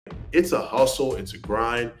It's a hustle. It's a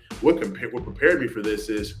grind. What prepared me for this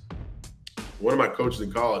is one of my coaches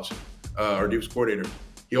in college, our defense coordinator.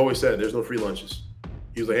 He always said, "There's no free lunches."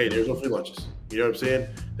 He was like, "Hey, there's no free lunches." You know what I'm saying?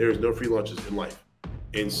 There's no free lunches in life.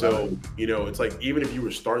 And Love so, it's like even if you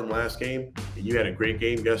were starting last game and you had a great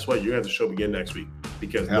game, guess what? You're gonna have to show up again next week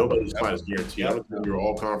because it. Yep. nobody's Yep. spot is guaranteed. I Yep. don't care if you're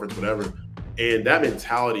all conference, whatever. And that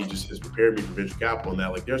mentality just has prepared me for venture capital and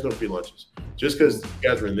that like there's no free lunches. Just because you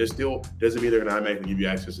guys are in this deal doesn't mean they're gonna automatically give you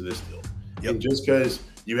access to this deal. Yep. And just because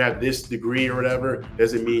you have this degree or whatever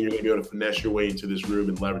doesn't mean you're gonna be able to finesse your way into this room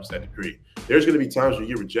and leverage that degree. There's gonna be times when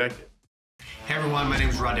you get rejected. Hey everyone, my name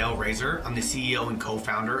is Rodell Razor. I'm the CEO and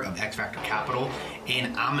co-founder of X Factor Capital,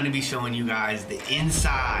 and I'm going to be showing you guys the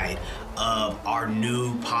inside of our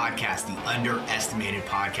new podcast, the Underestimated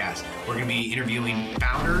Podcast. We're going to be interviewing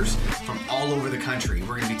founders from all over the country.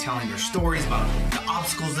 We're going to be telling their stories about the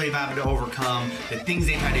obstacles they've had to overcome, the things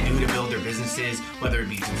they've had to do to build their businesses, whether it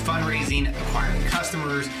be through fundraising, acquiring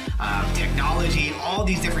customers, technology, all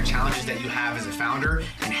these different challenges that you have as a founder,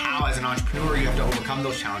 and how as an entrepreneur you have to overcome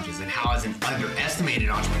those challenges, and how as an underestimated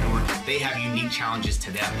entrepreneur they have unique challenges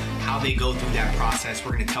to them, how they go through that process.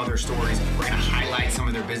 We're going to tell their stories. We're going to highlight some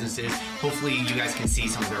of their businesses. Hopefully you guys can see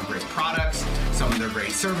some of their great products, some of their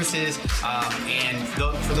great services, and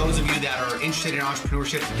for those of you that are interested in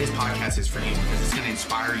entrepreneurship, this podcast is for you because it's going to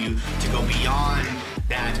inspire you to go beyond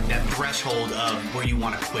that threshold of where you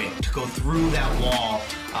want to quit, to go through that wall.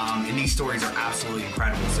 And these stories are absolutely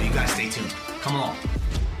incredible. So you guys stay tuned. Come along.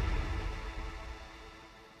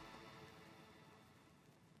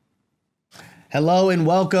 Hello and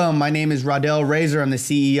welcome. My name is Rodell Razor. I'm the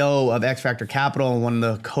CEO of X Factor Capital and one of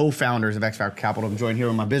the co-founders of X Factor Capital. I'm joined here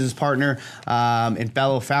with my business partner and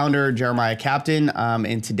fellow founder, Jeremiah Captain.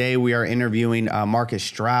 And today we are interviewing Marcus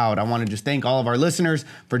Stroud. I want to just thank all of our listeners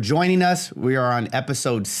for joining us. We are on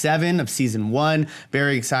episode 7 of season 1.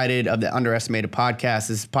 Very excited of the Underestimated Podcast.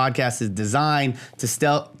 This podcast is designed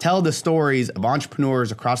to tell the stories of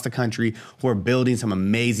entrepreneurs across the country who are building some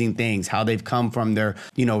amazing things, how they've come from their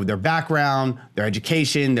background, their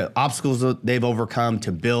education, the obstacles that they've overcome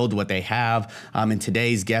to build what they have. And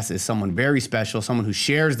today's guest is someone very special, someone who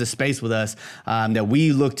shares the space with us that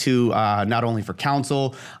we look to not only for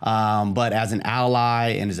counsel, but as an ally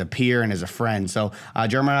and as a peer and as a friend. So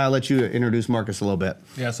Jeremiah, I'll let you introduce Marcus a little bit.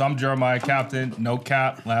 Yeah, so I'm Jeremiah Captain, no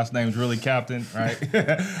cap, last name's really Captain, right?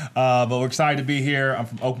 But we're excited to be here. I'm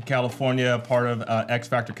from Oakland, California, part of X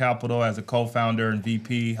Factor Capital as a co-founder and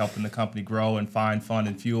VP, helping the company grow and find, fund,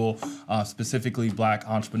 and fuel specifically Black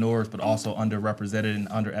entrepreneurs, but also underrepresented and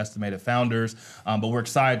underestimated founders. But we're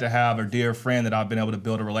excited to have a dear friend that I've been able to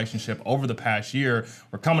build a relationship over the past year.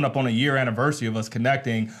 We're coming up on a year anniversary of us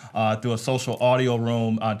connecting through a social audio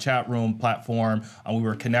room, chat room platform. We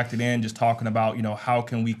were connected in just talking about, how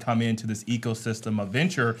can we come into this ecosystem of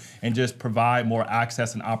venture and just provide more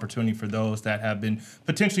access and opportunity for those that have been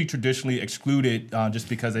potentially traditionally excluded just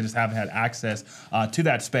because they just haven't had access to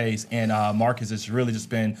that space. And Marcus has really just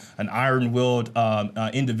been an iron-willed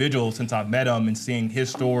individual since I've met him, and seeing his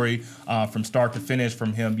story from start to finish,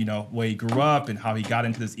 from him, where he grew up and how he got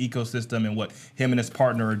into this ecosystem and what him and his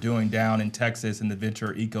partner are doing down in Texas in the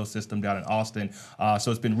venture ecosystem down in Austin. So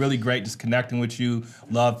it's been really great just connecting with you.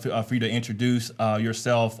 Love for you to introduce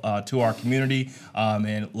yourself to our community,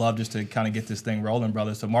 and love just to kind of get this thing rolling,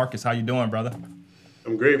 brother. So Marcus, how you doing, brother?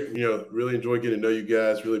 I'm great. Really enjoy getting to know you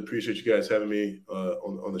guys. Really appreciate you guys having me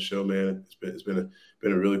on the show, man. It's been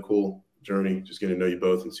a really cool journey, just getting to know you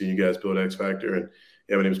both and seeing you guys build X Factor. And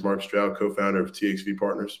yeah, my name is Marcus Stroud, co-founder of TXV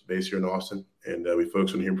Partners, based here in Austin, and we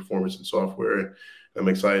focus on human performance and software. And I'm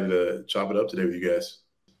excited to chop it up today with you guys.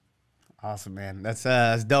 Awesome, man. That's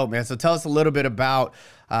dope, man. So tell us a little bit about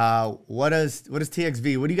what is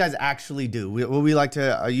TXV? What do you guys actually do? What we like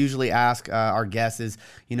to usually ask our guests is,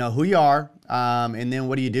 who you are, and then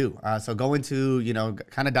what do you do? So go into,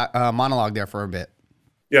 kind of monologue there for a bit.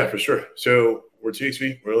 Yeah, for sure. So we're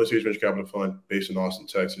TXV. We're an early stage venture capital fund based in Austin,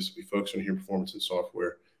 Texas. We focus on human performance and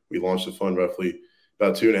software. We launched the fund roughly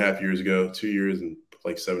about 2.5 years ago, 2 years and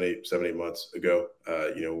like 7-8 months ago.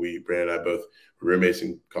 Brandon and I both were roommates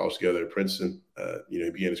in college together at Princeton. He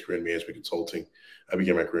began his career in management consulting. I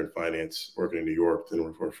began my career in finance, working in New York, then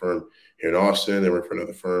worked for a firm here in Austin, then worked for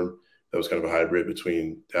another firm that was kind of a hybrid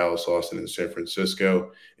between Dallas, Austin, and San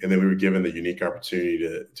Francisco. And then we were given the unique opportunity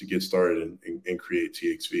to get started and create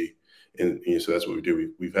TXV. And so that's what we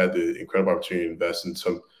do. We've had the incredible opportunity to invest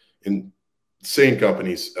in same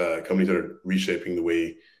companies that are reshaping the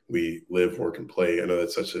way we live, work, and play. I know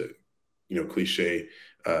that's such a cliche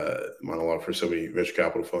monologue for so many venture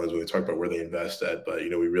capital funds when they talk about where they invest at. But,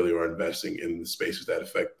 we really are investing in the spaces that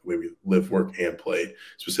affect the way we live, work, and play,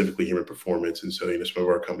 specifically human performance. And so, some of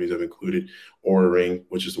our companies have included Oura Ring,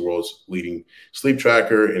 which is the world's leading sleep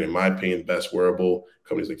tracker, and in my opinion, the best wearable.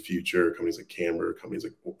 Companies like Future, companies like Camber, companies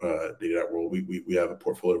like Data.World. We have a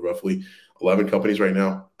portfolio of roughly 11 companies right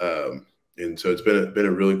now. And so it's been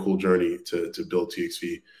a really cool journey to build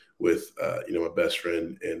TXV with my best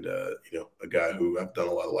friend and a guy who I've done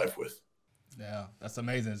a lot of life with. Yeah, that's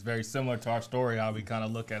amazing. It's very similar to our story, how we kind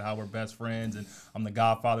of look at how we're best friends, and I'm the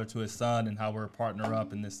godfather to his son, and how we're partner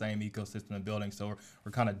up in the same ecosystem of building. So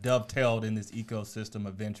we're kind of dovetailed in this ecosystem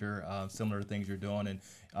of venture, similar to things you're doing.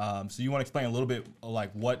 And so you want to explain a little bit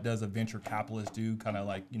like what does a venture capitalist do? Kind of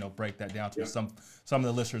like break that down to some of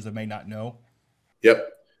the listeners that may not know. Yep.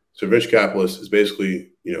 So venture capitalist is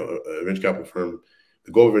basically a venture capital firm.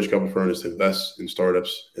 The goal of a venture capital firm is to invest in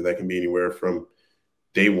startups, and that can be anywhere from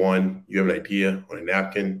day one, you have an idea on a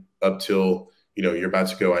napkin, up till you're about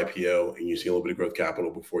to go IPO and you see a little bit of growth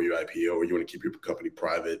capital before you IPO, or you want to keep your company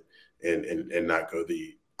private and not go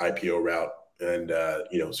the IPO route. And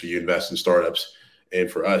so you invest in startups.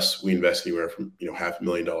 And for us, we invest anywhere from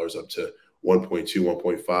 $500,000 up to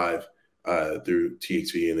 1.2, 1.5 through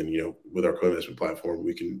TXV, and then with our co-investment platform,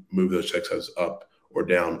 we can move those check sizes up or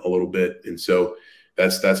down a little bit. And so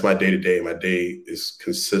that's my day to day. My day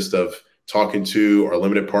consists of talking to our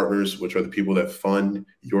limited partners, which are the people that fund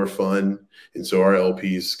your fund. And so our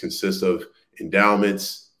LPs consist of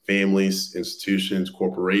endowments, families, institutions,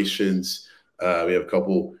 corporations. We have a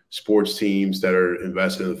couple sports teams that are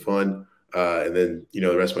invested in the fund. And then,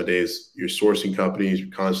 the rest of my day is you're sourcing companies.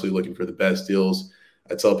 You're constantly looking for the best deals.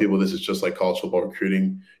 I tell people this is just like college football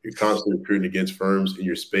recruiting. You're constantly recruiting against firms in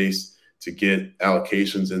your space to get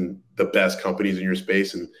allocations in the best companies in your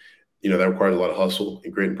space. And that requires a lot of hustle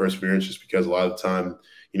and grit and perseverance, just because a lot of the time,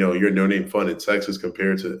 you're a no-name fund in Texas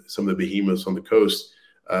compared to some of the behemoths on the coast.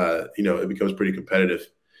 It becomes pretty competitive.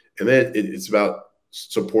 And then it's about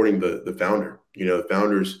supporting the founder. The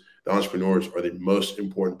founders, the entrepreneurs are the most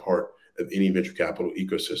important part of any venture capital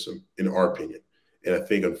ecosystem, in our opinion. And I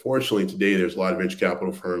think, unfortunately, today there's a lot of venture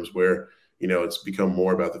capital firms where, it's become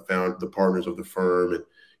more about the partners of the firm, and,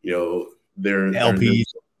 their LPs.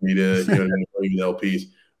 LPs.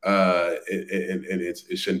 And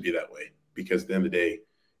it shouldn't be that way, because at the end of the day,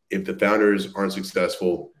 if the founders aren't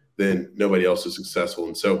successful, then nobody else is successful.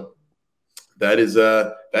 And so that is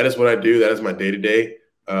what I do. That is my day to day.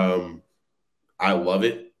 I love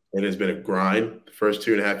it. It has been a grind. The first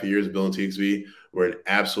 2.5 years of building TXV were an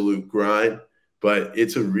absolute grind, but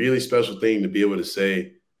it's a really special thing to be able to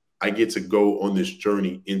say, I get to go on this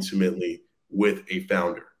journey intimately with a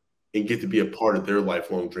founder and get to be a part of their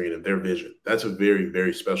lifelong dream and their vision. That's a very,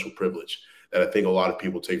 very special privilege that I think a lot of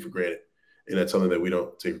people take for granted. And that's something that we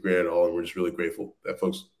don't take for granted at all. And we're just really grateful that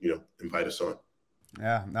folks, invite us on.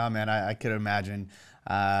 Yeah, no, man, I could imagine.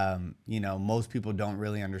 Most people don't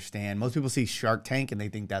really understand. Most people see Shark Tank and they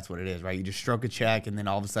think that's what it is, right? You just stroke a check and then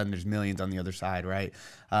all of a sudden there's millions on the other side, right?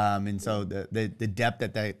 And so the depth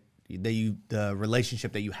the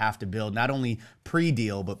relationship that you have to build, not only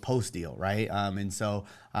pre-deal but post-deal, right? And so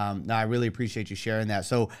I really appreciate you sharing that.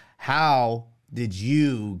 So how did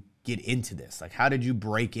you get into this? Like, how did you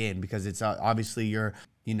break in? Because it's obviously you're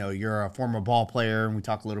a former ball player, and we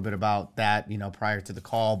talked a little bit about that, prior to the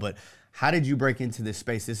call, but how did you break into this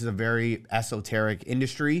space? This is a very esoteric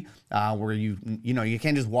industry where you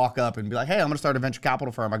can't just walk up and be like, hey, I'm going to start a venture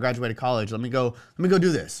capital firm. I graduated college. Let me go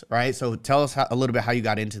do this. Right. So tell us a little bit how you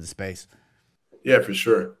got into the space. Yeah, for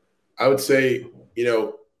sure. I would say,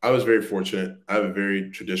 I was very fortunate. I have a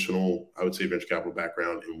very traditional, I would say, venture capital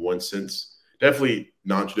background in one sense, definitely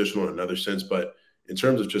non-traditional in another sense, but in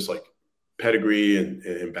terms of just like pedigree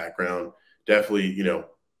and background, definitely,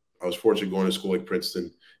 I was fortunate going to school like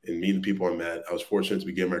Princeton and meeting the people I met. I was fortunate to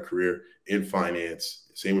begin my career in finance.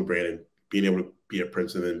 Same with Brandon, being able to be at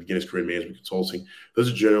Princeton and begin his career in management consulting.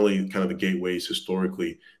 Those are generally kind of the gateways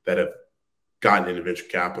historically that have gotten into venture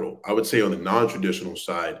capital. I would say on the non-traditional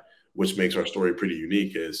side, which makes our story pretty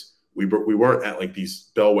unique, is we weren't at like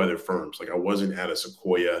these bellwether firms. Like I wasn't at a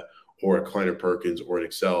Sequoia or a Kleiner Perkins or an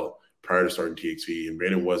Excel prior to starting TXV, and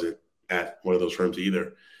Brandon wasn't at one of those firms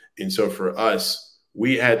either. And so for us,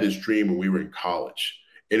 we had this dream when we were in college,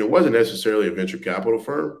 and it wasn't necessarily a venture capital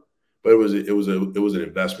firm, but it was an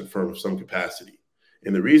investment firm of some capacity.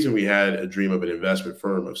 And the reason we had a dream of an investment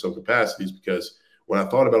firm of some capacity is because when I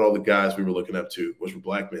thought about all the guys we were looking up to, which were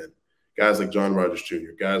Black men, guys like John Rogers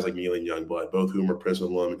Jr., guys like Neil and Youngblood, both of whom are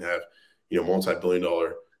Princeton alum and have,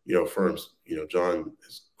 multi-billion-dollar, firms. John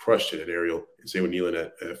has crushed it at Ariel, and same with Neil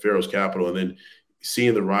at Pharaoh's Capital. And then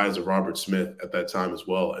seeing the rise of Robert Smith at that time as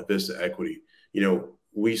well at Vista Equity,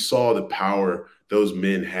 we saw the power those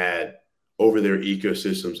men had over their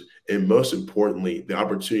ecosystems, and most importantly, the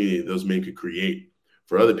opportunity those men could create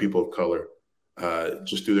for other people of color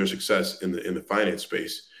just through their success in the finance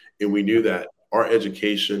space. And we knew that our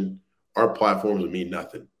education, our platforms would mean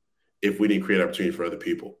nothing if we didn't create opportunity for other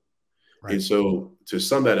people. Right. And so to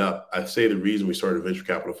sum that up, I say the reason we started venture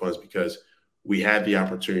capital funds because we had the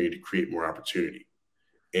opportunity to create more opportunity.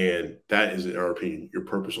 And that is, in our opinion, your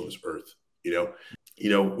purpose on this earth.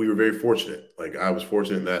 We were very fortunate. Like, I was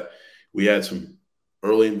fortunate that we had some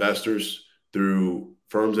early investors through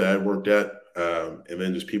firms that I had worked at, and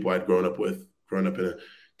then just people I'd grown up in a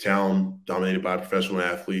town dominated by professional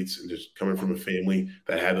athletes, and just coming from a family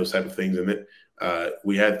that had those type of things in it.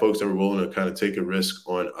 We had folks that were willing to kind of take a risk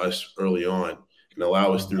on us early on and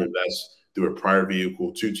allow us to invest through a prior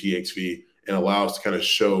vehicle to TXV and allow us to kind of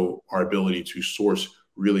show our ability to source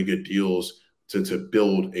really good deals to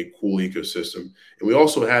build a cool ecosystem. And we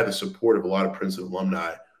also had the support of a lot of Princeton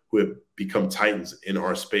alumni who have become titans in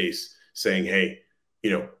our space, saying, hey,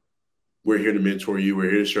 we're here to mentor you. We're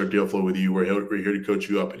here to share deal flow with you. We're here to coach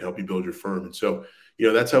you up and help you build your firm. And so,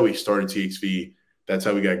 that's how we started TXV. That's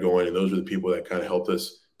how we got going. And those are the people that kind of helped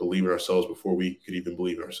us believe in ourselves before we could even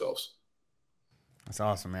believe in ourselves. That's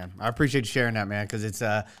awesome, man. I appreciate you sharing that, man, because it's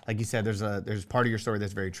like you said, there's part of your story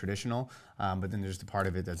that's very traditional, but then there's the part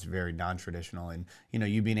of it that's very non-traditional, and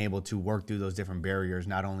you being able to work through those different barriers,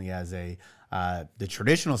 not only as the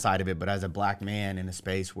traditional side of it, but as a Black man in a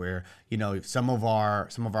space where some of our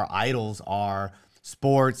idols are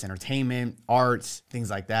sports, entertainment, arts, things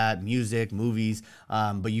like that, music, movies,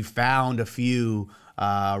 but you found a few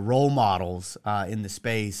role models in the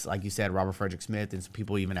space, like you said, Robert Frederick Smith and some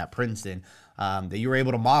people even at Princeton, that you were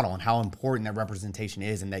able to model, and how important that representation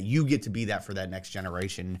is, and that you get to be that for that next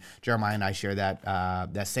generation. Jeremiah and I share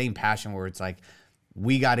that same passion, where it's like,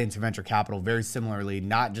 we got into venture capital very similarly,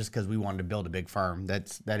 not just because we wanted to build a big firm.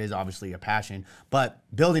 That is obviously a passion, but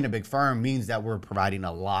building a big firm means that we're providing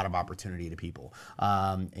a lot of opportunity to people,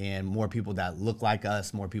 and more people that look like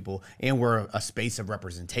us, more people, and we're a space of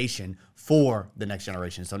representation for the next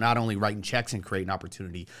generation. So not only writing checks and creating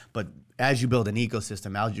opportunity, but as you build an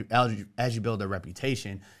ecosystem, as you build a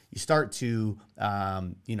reputation, you start to,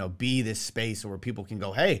 be this space where people can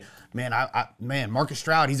go, hey, man, Marcus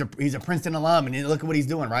Stroud, he's a Princeton alum, and look at what he's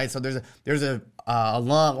doing, right? So there's a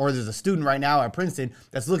alum, or there's a student right now at Princeton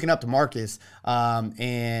that's looking up to Marcus,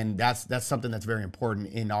 and that's something that's very important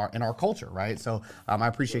in our culture, right? So I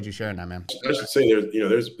appreciate you sharing that, man. I should say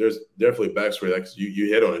there's definitely a backstory that, because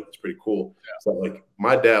you hit on it. It's pretty cool. Yeah. So, like,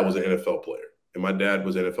 my dad was an NFL player, and my dad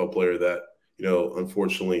was an NFL player that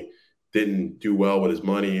unfortunately didn't do well with his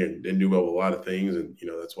money and didn't do well with a lot of things. And,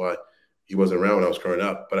 that's why he wasn't around when I was growing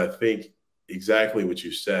up. But I think exactly what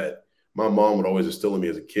you said, my mom would always instill in me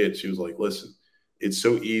as a kid. She was like, listen, it's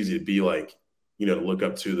so easy to be like, to look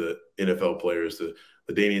up to the NFL players, the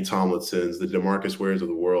Damian Tomlinsons, the DeMarcus Wares of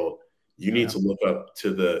the world. You need to look up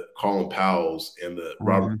to the Colin Powells and the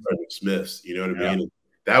Robert Frederick Smiths. You know what I mean? And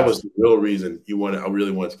that was the real reason I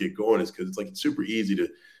really wanted to get going, is because it's super easy to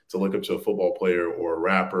look up to a football player or a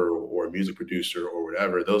rapper or a music producer or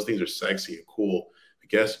whatever. Those things are sexy and cool. I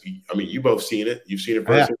guess, you both seen it. You've seen it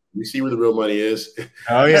first. You see where the real money is.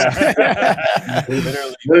 Oh, yeah.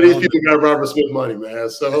 Literally. None of these people got Robert Smith money, man.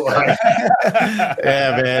 So,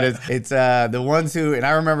 yeah, man. It's the ones who, and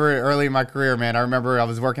I remember early in my career, man, I remember I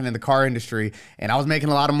was working in the car industry, and I was making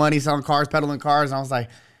a lot of money selling cars, peddling cars, and I was like,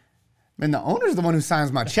 man, the owner's the one who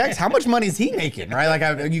signs my checks. How much money is he making, right?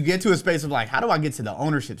 Like, you get to a space of like, how do I get to the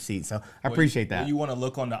ownership seat? So I appreciate that. You want to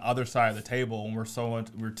look on the other side of the table, and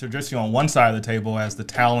we're traditionally on one side of the table as the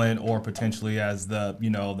talent, or potentially as the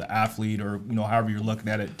the athlete, or however you're looking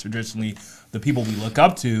at it traditionally, the people we look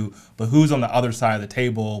up to. But who's on the other side of the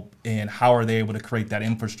table, and how are they able to create that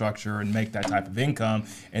infrastructure and make that type of income?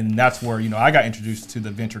 And that's where I got introduced to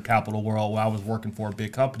the venture capital world, where I was working for a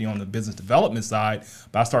big company on the business development side.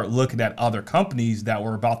 But I started looking at other companies that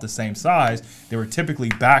were about the same size. They were typically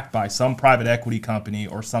backed by some private equity company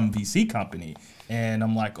or some VC company, and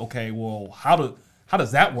I'm like, okay, well, how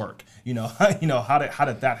does that work? How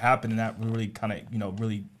did that happen? And that really kind of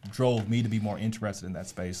really drove me to be more interested in that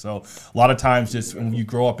space. So a lot of times, just when you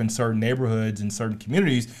grow up in certain neighborhoods and certain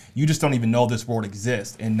communities, you just don't even know this world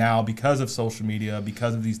exists. And now, because of social media,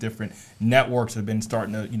 because of these different networks that have been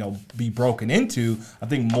starting to be broken into, I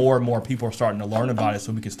think more and more people are starting to learn about it,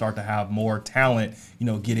 so we can start to have more talent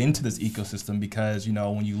get into this ecosystem. Because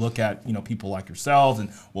when you look at people like yourselves and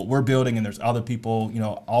what we're building, and there's other people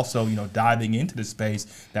also diving into this space,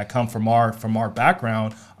 space that come from our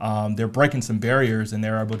background, they're breaking some barriers and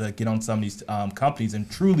they're able to get on some of these companies and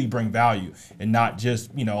truly bring value and not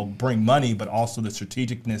just, bring money, but also the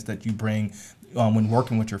strategicness that you bring when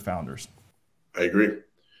working with your founders. I agree.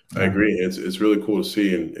 It's really cool to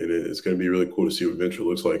see, and it's going to be really cool to see what venture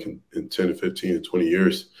looks like in 10 to 15 to 20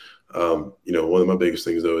 years. One of my biggest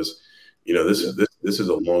things though is, this is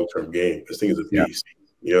a long-term game. This thing is a beast.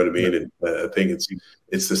 You know what I mean? And I think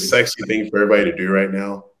it's the sexy thing for everybody to do right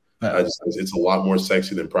now. It's a lot more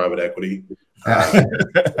sexy than private equity.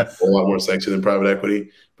 A lot more sexy than private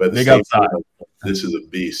equity. But at the same time, this is a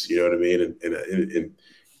beast. You know what I mean? And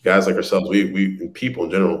guys like ourselves, we and people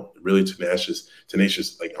in general, really tenacious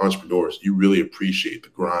like entrepreneurs. You really appreciate the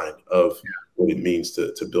grind of what it means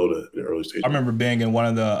to build an early stage. I remember being in one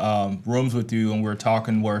of the rooms with you, and we were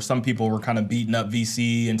talking where some people were kind of beating up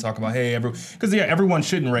VC and talking about, hey, because everyone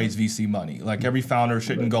shouldn't raise VC money. Like every founder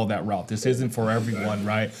shouldn't go that route. This isn't for everyone,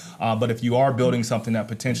 right? But if you are building something that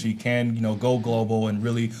potentially can, go global and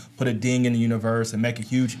really put a ding in the universe and make a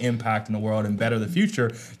huge impact in the world and better the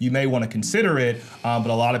future, you may want to consider it.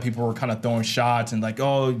 But a lot of people were kind of throwing shots and like,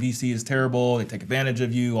 oh, VC is terrible. They take advantage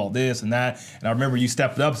of you, all this and that. And I remember you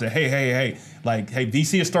stepped up and said, hey,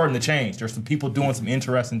 VC is starting to change. There's some people doing some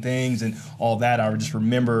interesting things and all that. I just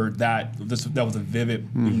remember that was a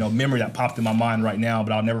vivid, memory that popped in my mind right now.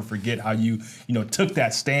 But I'll never forget how you, took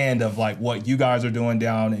that stand of like what you guys are doing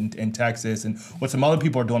down in Texas and what some other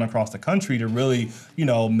people are doing across the country to really,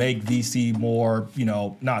 make VC more,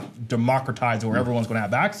 not democratized where everyone's going to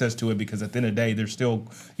have access to it, because at the end of the day, there's still,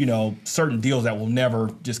 certain deals that will never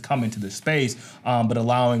just come into this space, but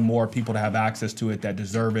allowing more people to have access to it that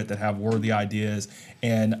deserve it, that have worthy ideas,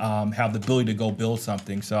 and have the ability to go build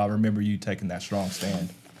something. So I remember you taking that strong stand.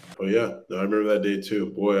 Oh yeah, no, I remember that day too.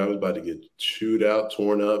 Boy, I was about to get chewed out,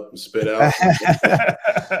 torn up, and spit out.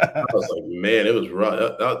 I was like, man, it was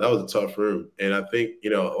rough. That was a tough room, and I think a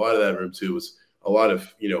lot of that room too was a lot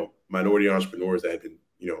of minority entrepreneurs that had been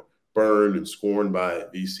burned and scorned by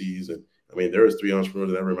VCs, and I mean there was 3 entrepreneurs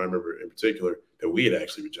in that room I remember in particular that we had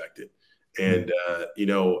actually rejected, and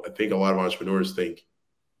I think a lot of entrepreneurs think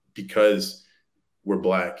because we're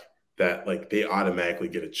Black that like they automatically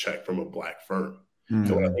get a check from a Black firm.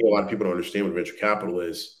 So what I think a lot of people don't understand with venture capital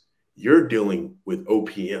is you're dealing with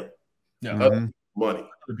OPM, money.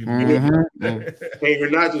 And you're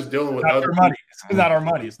not just dealing with other money. It's not our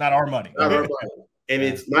money. It's not our money. Not our money. And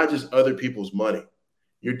it's not just other people's money.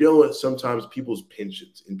 You're dealing with sometimes people's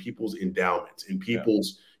pensions and people's endowments and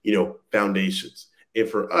people's, foundations. And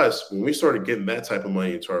for us, when we started getting that type of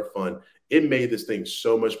money into our fund, it made this thing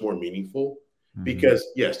so much more meaningful because,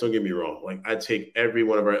 yes, don't get me wrong. Like I take every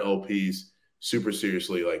one of our LPs super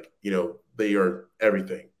seriously. Like, they are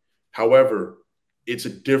everything. However, it's a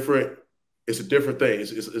different thing.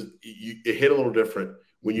 It hit a little different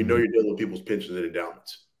when you're dealing with people's pensions and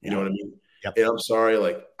endowments. You know what I mean? Yep. And I'm sorry,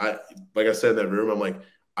 like I said in that room, I'm like,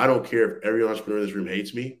 I don't care if every entrepreneur in this room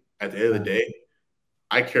hates me. At the end of the day,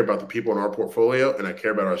 I care about the people in our portfolio and I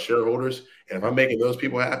care about our shareholders. And if I'm making those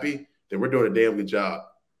people happy, then we're doing a damn good job.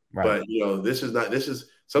 Right. But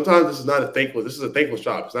sometimes this is not a thankless. This is a thankless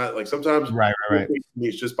job. It's not like sometimes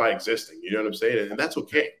it's just by existing. You know what I'm saying? And that's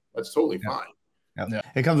okay. That's totally fine. Yeah.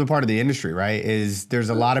 It comes a part of the industry, right? There's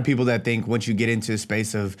a lot of people that think once you get into a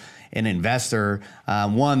space of an investor,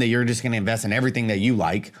 one, that you're just going to invest in everything that you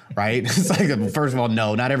like, right? It's like, first of all,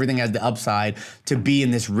 no, not everything has the upside to be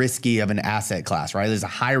in this risky of an asset class, right? There's a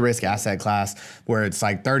high risk asset class where it's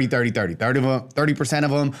like 30%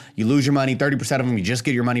 of them, you lose your money, 30% of them, you just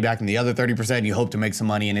get your money back, and the other 30%, you hope to make some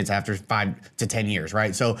money, and it's after 5 to 10 years,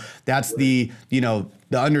 right? So that's the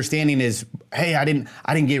understanding is, hey, I didn't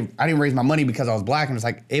raise my money because I was Black. And it's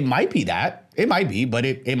like, it might be that. It might be, but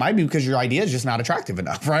it might be because your idea is just not attractive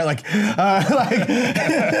enough, right?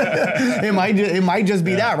 It might just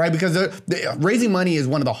be that, right? Because raising money is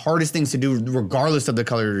one of the hardest things to do, regardless of the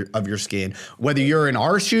color of your skin. Whether you're in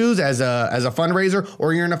our shoes as a fundraiser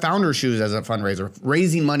or you're in a founder's shoes as a fundraiser,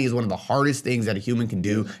 raising money is one of the hardest things that a human can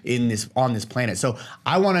do on this planet. So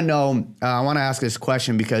I want to know, I want to ask this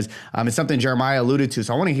question because it's something Jeremiah alluded to.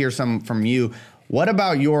 So I want to hear some from you. What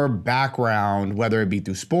about your background, whether it be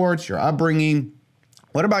through sports, your upbringing?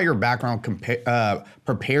 What about your background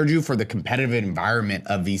prepared you for the competitive environment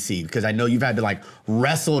of VC? Because I know you've had to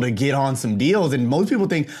wrestle to get on some deals, and most people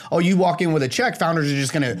think, oh, you walk in with a check, founders are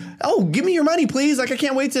just gonna, oh, give me your money, please. I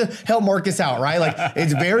can't wait to help Marcus out, right?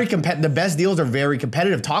 It's very competitive. The best deals are very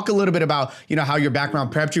competitive. Talk a little bit about how your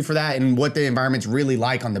background prepped you for that and what the environment's really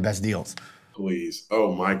like on the best deals. Please.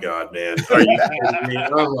 Oh my God, man. Are you kidding me?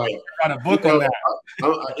 I'm like, Got a book on that.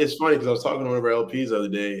 it's funny because I was talking to one of our LPs the other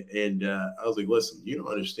day, and I was like, listen, you don't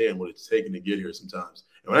understand what it's taken to get here sometimes.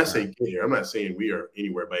 And when I say get here, I'm not saying we are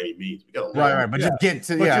anywhere by any means. We got a long Right. But just get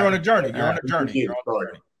to, But you're on a journey. You're on a journey. You're on a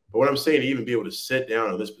journey. But what I'm saying, to even be able to sit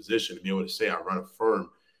down in this position and be able to say I run a firm,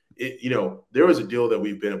 there was a deal that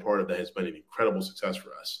we've been a part of that has been an incredible success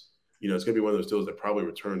for us. It's going to be one of those deals that probably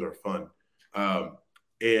returns our fund.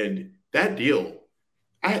 And that deal,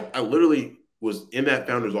 I literally was in that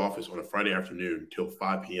founder's office on a Friday afternoon until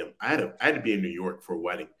 5 p.m. I had to be in New York for a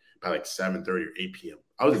wedding by like 7:30 or 8 p.m.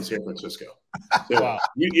 I was in San Francisco. So, Wow.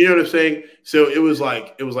 you know what I'm saying? So it was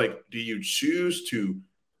like, do you choose to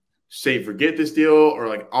say, forget this deal, or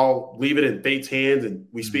like, I'll leave it in fate's hands and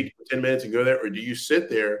we speak for 10 minutes and go there? Or do you sit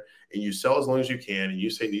there and you sell as long as you can and you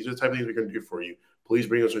say, these are the type of things we're going to do for you. Please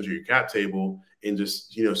bring us into your cap table and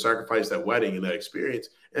just, sacrifice that wedding and that experience.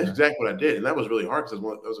 And that's exactly what I did. And that was really hard because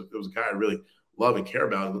it was a guy I really love and care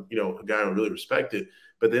about, a guy I really respected.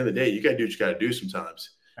 But at the end of the day, you got to do what you got to do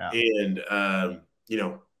sometimes. Yeah. And,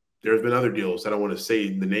 there's been other deals that I want to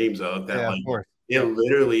say the names of that, it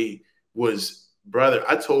literally was, brother.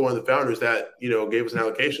 I told one of the founders that, gave us an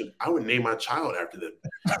allocation, I would name my child after them.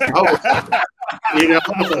 Maybe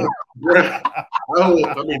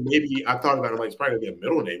I thought about it, like, it's probably going to be a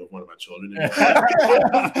middle name of one of my children.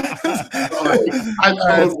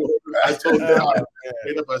 I told God,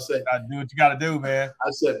 I said, do what you got to do, man.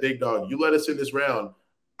 I said, big dog, you let us in this round,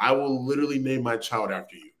 I will literally name my child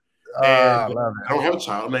after you. I don't have a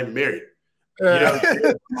child. I'm not even married. Like,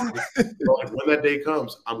 when that day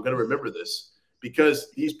comes, I'm going to remember this, because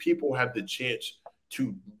these people have the chance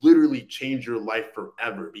to literally change your life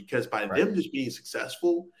forever. Because by them just being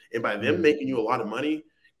successful and by them making you a lot of money,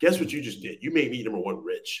 guess what you just did? You made me, number one,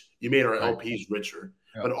 rich. You made our LPs richer.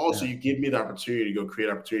 But also you give me the opportunity to go create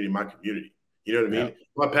opportunity in my community. You know what I mean?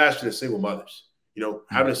 My passion is single mothers.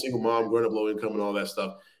 Having a single mom, growing up low income and all that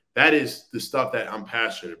stuff. That is the stuff that I'm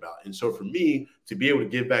passionate about. And so for me to be able to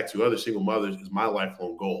give back to other single mothers is my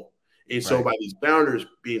lifelong goal. And so by these founders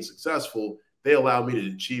being successful, they allow me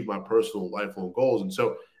to achieve my personal lifelong goals. And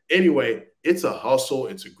so anyway, it's a hustle.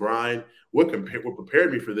 It's a grind. What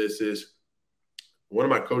prepared me for this is one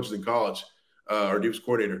of my coaches in college, our defense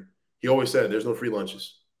coordinator, he always said, there's no free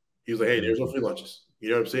lunches. He was like, hey, there's no free lunches. You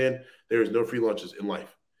know what I'm saying? There is no free lunches in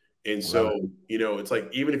life. And so, it's like,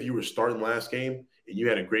 even if you were starting last game and you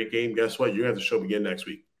had a great game, guess what? You're going to have to show up again next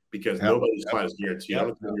week, because nobody's spot is guaranteed. I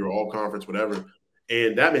don't care if you're all conference, whatever.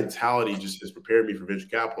 And that mentality just has prepared me for venture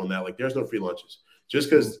capital, and that, like, there's no free lunches. Just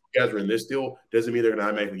because you guys are in this deal doesn't mean they're going to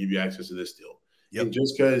automatically give you access to this deal. And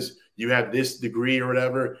just because you have this degree or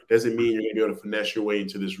whatever doesn't mean you're going to be able to finesse your way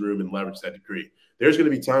into this room and leverage that degree. There's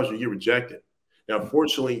going to be times when you get rejected. Now,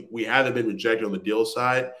 fortunately, we haven't been rejected on the deal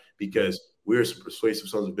side because we're some persuasive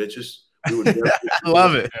sons of bitches. We would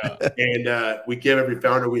love it. And we give every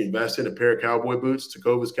founder we invest in a pair of cowboy boots.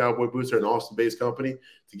 Tecovas cowboy boots are an Austin-based company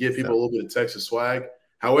to give people a little bit of Texas swag.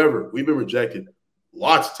 However, we've been rejected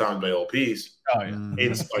lots of times by LPs.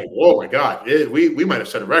 It's like, whoa, my God, we might have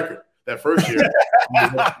set a record that first year.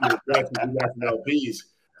 LPs.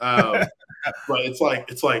 But it's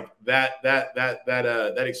like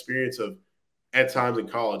that experience of, at times in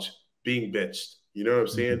college, being bitched. You know what I'm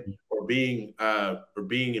saying? Or being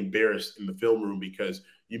embarrassed in the film room because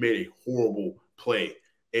you made a horrible play.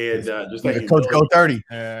 And just like Coach Go 30.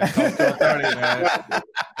 Coach Go 30,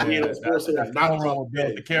 man. That's not wrong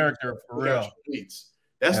with the character for real.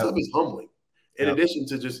 That stuff is humbling. In addition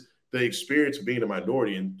to just the experience of being a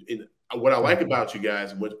minority. And what I like about you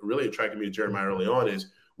guys, and what really attracted me to Jeremiah early on, is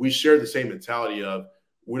we share the same mentality of,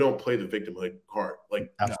 we don't play the victimhood card.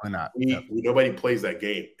 Like, absolutely not. Nobody plays that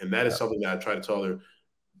game. And that is something that I try to tell other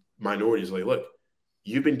minorities, like, look,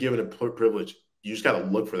 you've been given a privilege. You just got to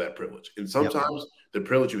look for that privilege. And sometimes the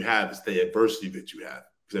privilege you have is the adversity that you have.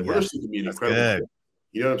 Because adversity can be an incredible.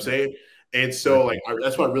 You know what I'm saying? And so,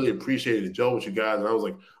 that's why I really appreciated it, Joe, with you guys. And I was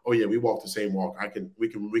like, oh yeah, we walk the same walk. We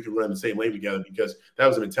can run the same lane together, because that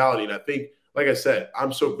was the mentality. And I think, like I said,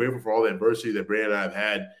 I'm so grateful for all the adversity that Brandon and I have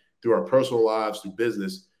had through our personal lives, through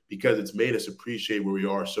business, because it's made us appreciate where we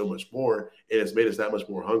are so much more, and it's made us that much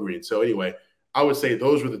more hungry. And so anyway, I would say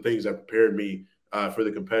those were the things that prepared me for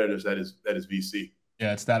the competitors that is VC.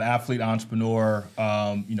 Yeah, it's that athlete entrepreneur.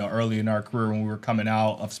 Early in our career when we were coming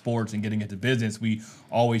out of sports and getting into business, we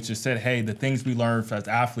always just said, hey, the things we learned as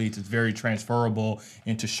athletes is very transferable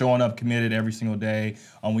into showing up committed every single day.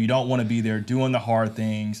 When you don't want to be there, doing the hard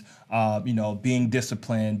things, being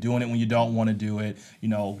disciplined, doing it when you don't want to do it,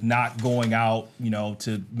 not going out,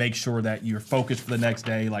 to make sure that you're focused for the next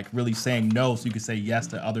day, like really saying no so you can say yes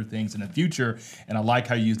to other things in the future. And I like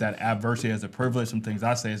how you use that adversity as a privilege. Some things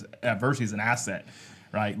I say is adversity is an asset.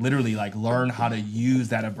 Right, literally, like learn how to use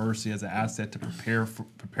that adversity as an asset to prepare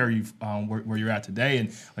you where you're at today. And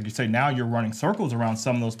like you say, now you're running circles around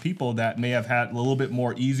some of those people that may have had a little bit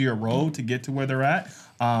more easier road to get to where they're at,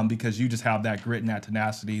 because you just have that grit and that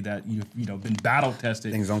tenacity that you've been battle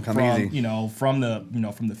tested. Things don't come from, easy. From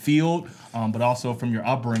the field, but also from your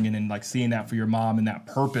upbringing and like seeing that for your mom and that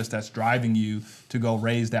purpose that's driving you to go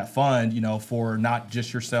raise that fund, for not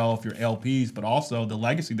just yourself, your LPs, but also the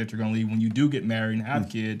legacy that you're going to leave when you do get married and have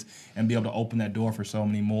kids, and be able to open that door for so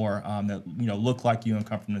many more that look like you and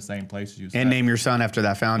come from the same place as you. And name your son after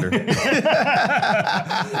that founder.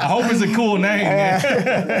 I hope it's a cool name.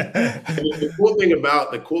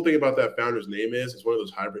 The cool thing about that founder's name is it's one of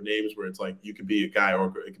those hybrid names where it's like you could be a guy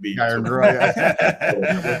or it could be guy or girl.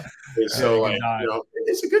 And so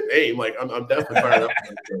it's a good name. Like I'm definitely fired up.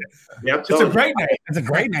 Yeah, it's a great name. It's a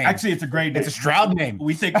great name. Actually, it's a great name. It's a Stroud name.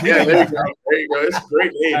 We think. Yeah, there you go. It's a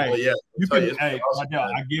great name. Hey, but yeah,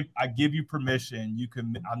 I give you permission. You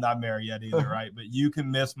can. I'm not married yet either, right? But you can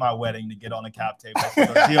miss my wedding to get on a cap table for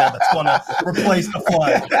a deal that's going to replace the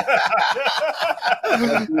fund.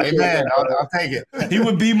 Hey man, I'll take it. He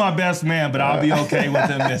would be my best man, but I'll be okay with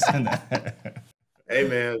him missing that. Hey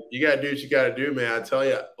man, you gotta do what you gotta do, man. I tell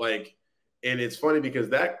you, and it's funny because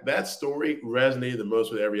that story resonated the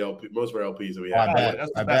most with most of our LPs that we had.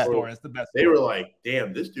 That's the best story. That's the best. They were like,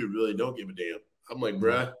 "Damn, this dude really don't give a damn." I'm like,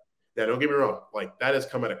 "Bruh, now don't get me wrong. Like that has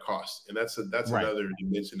come at a cost, and that's another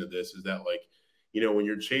dimension of this. Is that when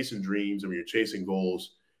you're chasing dreams and when you're chasing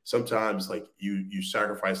goals, sometimes like you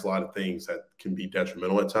sacrifice a lot of things that can be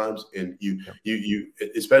detrimental at times, and you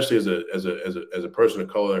especially as a person of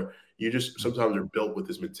color, you just sometimes are built with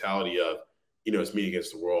this mentality of it's me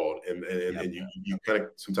against the world, and you kind of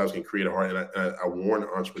sometimes can create a heart. And I warn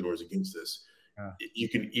entrepreneurs against this. You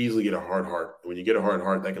can easily get a hard heart. And when you get a hard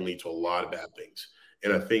heart, that can lead to a lot of bad things.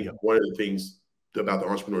 And I think one of the things about the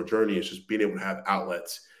entrepreneur journey is just being able to have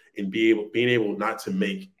outlets and being able not to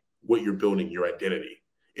make what you're building your identity.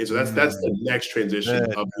 And so that's the next transition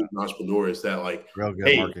of being an entrepreneur is that real good,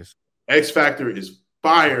 hey, Marcus. X Factor is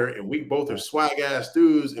fire, and we both are swag ass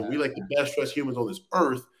dudes, and we like the best dressed humans on this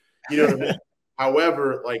earth. You know what I mean?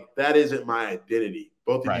 However, that isn't my identity.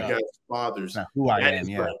 Both of you guys, fathers, who I am.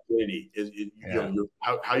 My identity is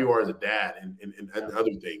how you are as a dad and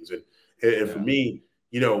other things. And for me,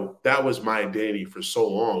 that was my identity for so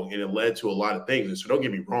long, and it led to a lot of things. And so don't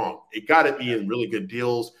get me wrong, it got me in really good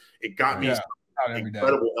deals. It got me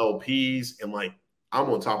incredible LPs, and I'm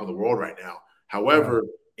on top of the world right now. However,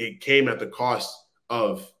 it came at the cost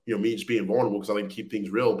of me just being vulnerable because I like to keep things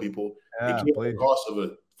real, people. It came at the cost of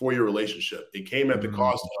a 4-year relationship. It came at the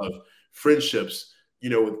cost of friendships,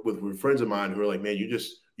 with friends of mine who are like, man, you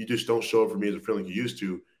just don't show up for me as a friend like you used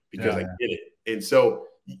to because I get it. And so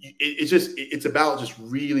it's about just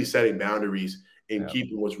really setting boundaries and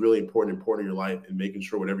keeping what's really important in your life and making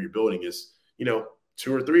sure whatever you're building is,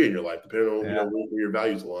 2 or 3 in your life, depending on where your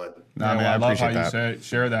values align. I love how you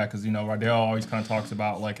share that because Rydell always kind of talks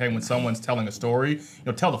about hey, when someone's telling a story,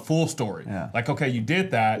 tell the full story. Okay, you did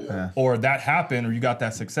that, or that happened, or you got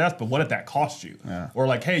that success, but what did that cost you?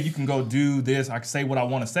 Or hey, you can go do this. I can say what I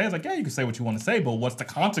want to say. It's you can say what you want to say, but what's the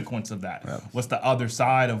consequence of that? What's the other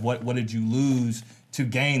side of what did you lose to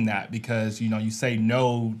gain that? Because you say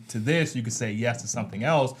no to this, you could say yes to something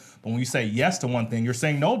else. But when you say yes to one thing, you're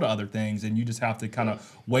saying no to other things, and you just have to kind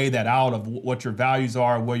of weigh that out of what your values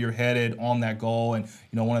are, where you're headed on that goal. And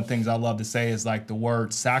one of the things I love to say is the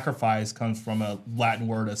word sacrifice comes from a Latin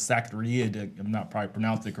word, a sacriria. I'm not probably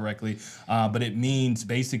pronounced it correctly, but it means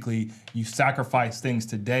basically you sacrifice things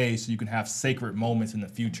today so you can have sacred moments in the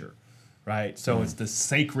future. Right. So it's the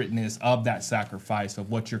sacredness of that sacrifice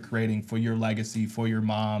of what you're creating for your legacy, for your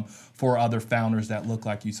mom, for other founders that look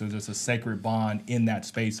like you. So there's a sacred bond in that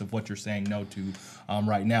space of what you're saying no to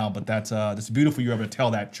right now. But that's beautiful you're able to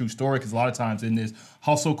tell that true story, because a lot of times in this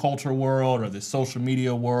hustle culture world or the social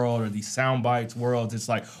media world or these sound bites worlds, it's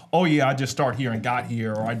like, oh yeah, I just start here and got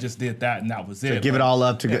here, or I just did that and that was it. Give it all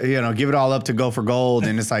up to give it all up to go for gold,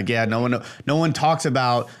 and it's like, yeah, no one talks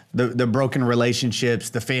about the broken relationships,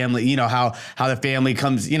 the family, how the family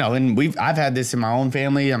comes, and I've had this in my own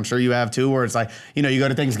family. I'm sure you have too, where it's like, you go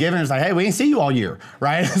to Thanksgiving, it's like, hey, we didn't see you all year,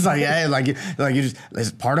 right? It's like, hey, like you just,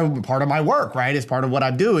 it's part of my work, right? It's part of what I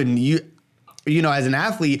do, and as an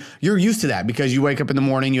athlete, you're used to that because you wake up in the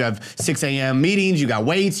morning, you have 6 a.m. meetings, you got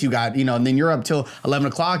weights, you got, and then you're up till 11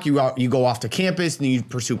 o'clock, you go off to campus and you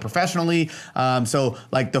pursue professionally. So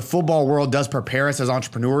like the football world does prepare us as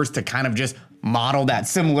entrepreneurs to kind of just model that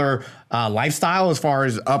similar lifestyle as far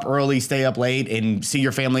as up early, stay up late, and see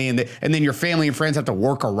your family, and then your family and friends have to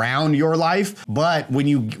work around your life. But when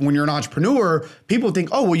you're an entrepreneur, people think,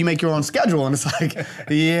 oh, well, you make your own schedule, and it's like,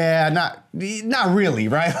 yeah, not really,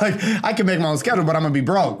 right? Like I can make my own schedule, but I'm gonna be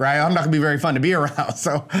broke, right? I'm not gonna be very fun to be around.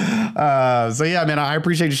 So yeah, man, I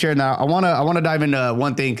appreciate you sharing that. I wanna dive into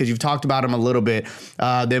one thing because you've talked about them a little bit,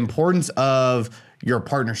 the importance of your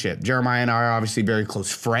partnership. Jeremiah and I are obviously very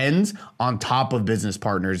close friends on top of business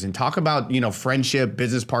partners, and talk about, friendship,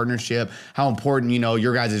 business partnership, how important,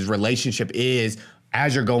 your guys' relationship is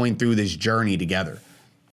as you're going through this journey together.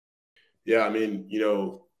 Yeah. I mean,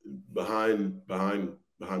 behind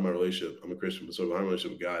my relationship, I'm a Christian, so behind my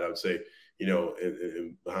relationship with God, I would say,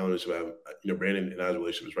 and behind the relationship I have, Brandon and I's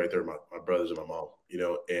relationship is right there, my brothers and my mom,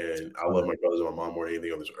 and I love my brothers and my mom more than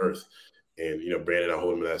anything on this earth. And, Brandon, I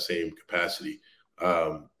hold him in that same capacity.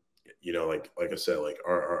 Like I said, like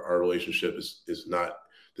our relationship is not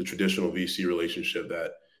the traditional VC relationship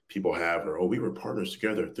that people have, or, oh, we were partners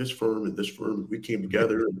together at this firm and this firm, we came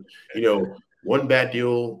together, and, one bad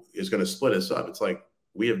deal is going to split us up. It's like,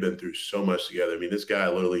 we have been through so much together. I mean, this guy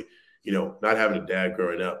literally, not having a dad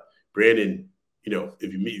growing up, Brandon,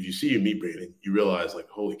 if you meet Brandon, you realize, like,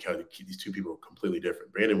 holy cow, these two people are completely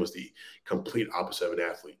different. Brandon was the complete opposite of an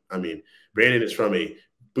athlete. I mean, Brandon is from a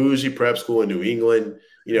bougie prep school in New England.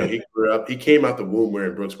 He came out the womb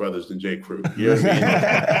wearing Brooks Brothers and J. Crew. You know what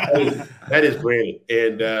I mean? that is Brandon.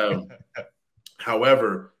 And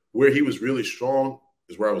however, where he was really strong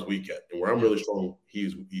is where I was weak at. And where I'm really strong,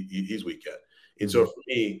 he's weak at. And so for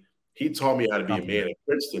me, he taught me how to be a man at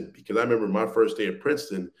Princeton, because I remember my first day at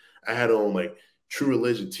Princeton, I had on like True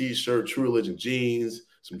Religion t-shirt, True Religion jeans,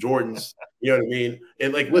 some Jordans, you know what I mean?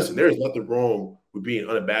 And like, listen, there's nothing wrong with being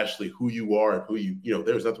unabashedly who you are and who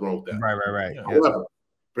there's nothing wrong with that. Right. However,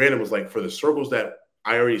 Brandon was like, for the circles that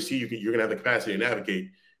I already see you're going to have the capacity to navigate,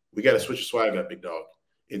 we got to switch your swag up, big dog.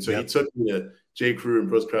 And so he took me to J. Crew and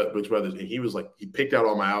Brooks Brothers, and he was like, he picked out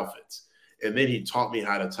all my outfits. And then he taught me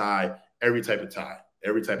how to tie every type of tie,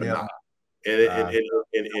 every type of knot. And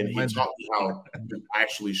he taught me how to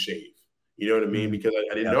actually shave. You know what I mean? Because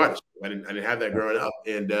I didn't know how to shave. I didn't have that growing up.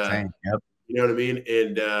 And you know what I mean?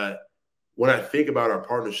 And when I think about our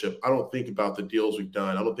partnership, I don't think about the deals we've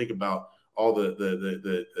done. I don't think about all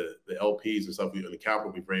the LPs and stuff, and the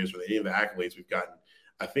capital we've raised, or any of the accolades we've gotten.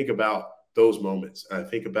 I think about those moments. And I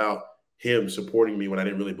think about him supporting me when I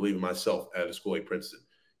didn't really believe in myself at a school like Princeton.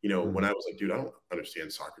 When I was like, dude, I don't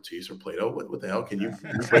understand Socrates or Plato. What the hell? Can you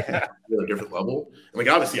break it to a different level? And like,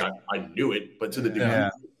 obviously I knew it, but to the degree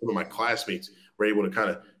some of my classmates were able to kind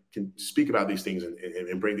of can speak about these things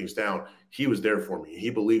and break things down, he was there for me. He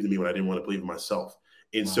believed in me when I didn't want to believe in myself.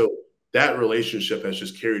 And so that relationship has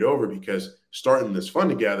just carried over, because starting this fund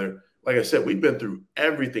together, like I said, we've been through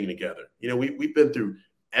everything together. We've been through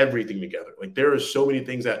everything together. Like, there are so many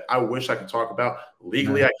things that I wish I could talk about.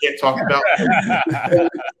 Legally, I can't talk about.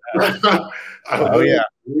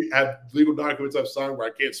 We have legal documents I've signed where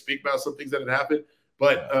I can't speak about some things that have happened.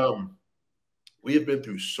 But we have been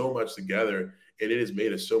through so much together, and it has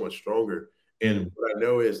made us so much stronger. And what I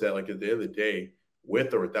know is that, like, at the end of the day,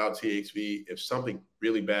 with or without TXV, if something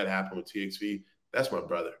really bad happened with TXV, that's my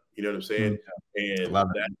brother. You know what I'm saying? And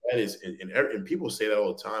that is, and people say that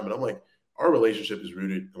all the time. And I'm like, our relationship is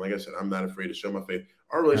rooted, and like I said, I'm not afraid to show my faith.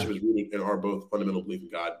 Our relationship is rooted in our both fundamental belief in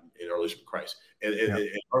God and our relationship with Christ. And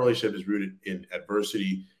our relationship is rooted in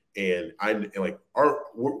adversity. And like our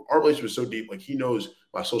relationship is so deep. Like, he knows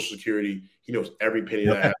my Social Security. He knows every penny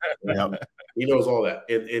that I have. He knows all that.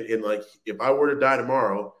 And like, if I were to die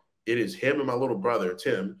tomorrow, it is him and my little brother,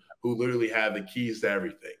 Tim, who literally have the keys to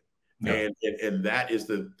everything. And that is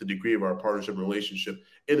the degree of our partnership and relationship.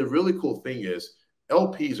 And the really cool thing is,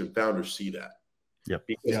 LPs and founders see that.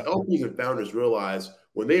 Because LPs and founders realize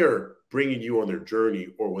when they are bringing you on their journey,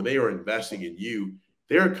 or when they are investing in you,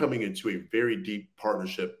 they're coming into a very deep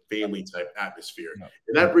partnership, family type atmosphere.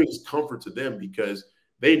 And that brings comfort to them, because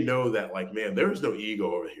they know that, like, man, there is no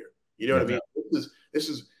ego over here. You know what I mean? This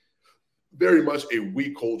is very much a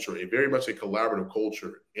we culture, a very much a collaborative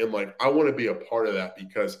culture. And like, I want to be a part of that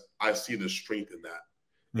because I see the strength in that.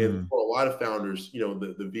 And for a lot of founders,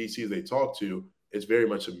 the VCs they talk to, it's very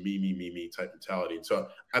much a me type mentality. And so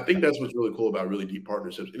I think that's what's really cool about really deep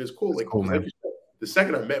partnerships. And it's cool. Like you said, the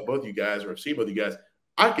second I met both you guys or I've seen both you guys,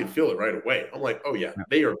 I can feel it right away. I'm like, oh yeah,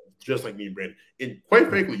 they are just like me and Brandon. And quite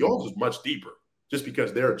frankly, y'all is much deeper just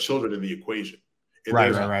because there are children in the equation. And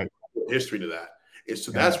there's a history to that. And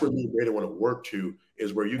so that's where me and Brandon want to work to,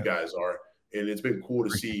 is where you guys are. And it's been cool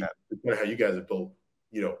to see how you guys have built,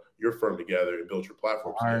 your firm together and build your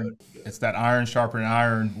platform together. It's that iron sharpening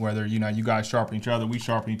iron, whether you guys sharpen each other, we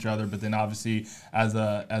sharpen each other, but then obviously as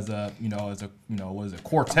a what is it,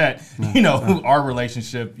 quartet, our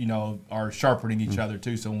relationship, are sharpening each other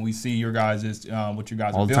too. So when we see your guys what you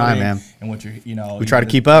guys are building and what you're, we try to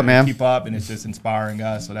keep up, man. Keep up, and it's just inspiring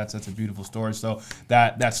us. So that's a beautiful story. So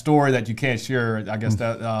that story that you can't share, I guess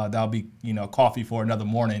that'll be coffee for another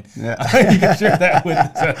morning. Yeah. You can share that with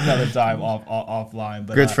another time offline.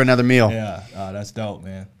 But grits for another meal. Yeah, that's dope,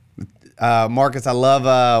 man. Marcus, I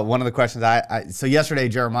love one of the questions. So yesterday,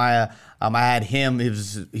 Jeremiah, I had him.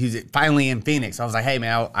 He's finally in Phoenix. So I was like, hey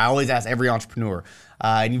man, I always ask every entrepreneur,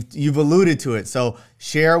 and you've alluded to it. So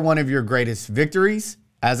share one of your greatest victories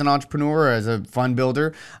as an entrepreneur, as a fund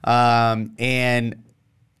builder, and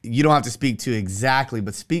you don't have to speak to exactly,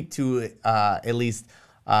 but speak to at least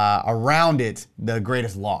around it the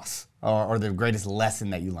greatest loss or the greatest lesson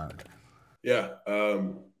that you learned. Yeah.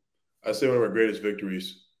 I'd say one of our greatest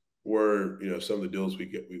victories were, some of the deals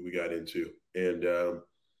we got into. And,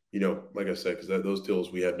 like I said, because those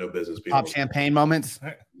deals we had no business being Pop champagne moments.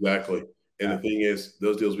 Exactly. And the thing is,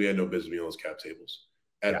 those deals we had no business being on those cap tables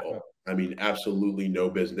at all. I mean, absolutely no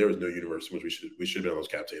business. There was no universe in which we should have been on those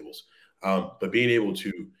cap tables. But being able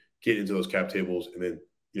to get into those cap tables and then,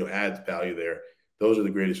 add value there, those are the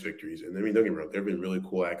greatest victories. And I mean, don't get me wrong, there have been really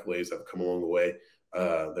cool accolades that have come along the way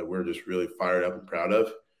that we're just really fired up and proud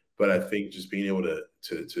of. But I think just being able to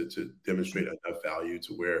demonstrate enough value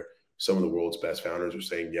to where some of the world's best founders are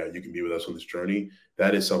saying, yeah, you can be with us on this journey.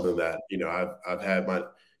 That is something that, I've had my,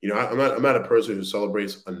 I'm not a person who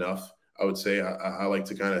celebrates enough. I would say I like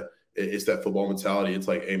to it's that football mentality. It's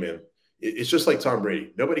like, hey man, it's just like Tom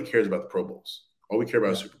Brady. Nobody cares about the Pro Bowls. All we care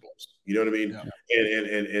about is Super Bowls. You know what I mean? Yeah.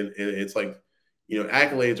 And it's like,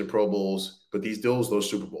 accolades are Pro Bowls, but these deals, those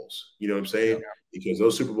Super Bowls. You know what I'm saying? Yeah. Because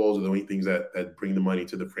those Super Bowls are the only things that bring the money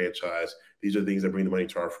to the franchise. These are the things that bring the money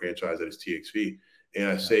to our franchise, that is TXV. And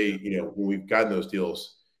I say, when we've gotten those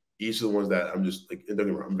deals, each of the ones that I'm just like,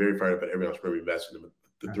 I'm very fired up at every entrepreneur we invest in them.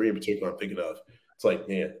 The three in particular I'm thinking of, it's like,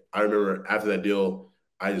 man, I remember after that deal,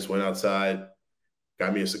 I just went outside,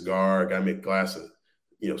 got me a cigar, got me a glass of,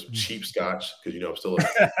 some cheap scotch, because, I'm still a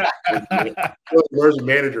emerging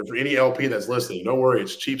manager for any LP that's listening. Don't worry,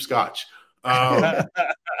 it's cheap scotch.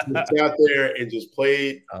 Just out there and just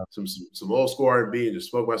played some old school R&B and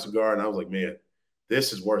just smoked my cigar. And I was like, man,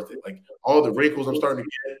 this is worth it. Like all the wrinkles I'm starting to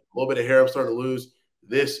get, a little bit of hair I'm starting to lose.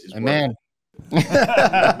 This is worth it.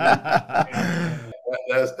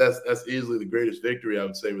 That's easily the greatest victory, I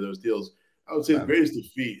would say, with those deals. I would say the greatest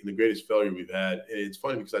defeat and the greatest failure we've had. And it's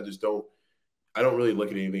funny because I don't really look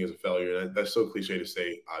at anything as a failure. And that's so cliche to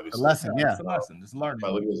say, obviously. A lesson, yeah. It's a lesson. It's learning. I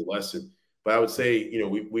look at it as a lesson. But I would say,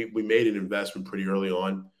 we made an investment pretty early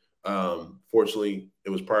on. Fortunately, it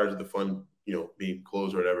was prior to the fund, being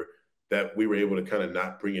closed or whatever, that we were able to kind of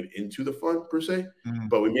not bring it into the fund per se. Mm-hmm.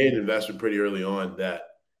 But we made an investment pretty early on that,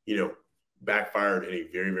 backfired in a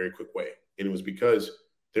very, very quick way. And it was because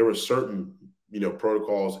there were certain,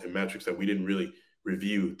 protocols and metrics that we didn't really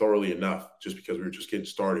review thoroughly enough, just because we were just getting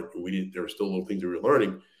started and there were still little things we were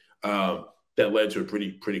learning that led to a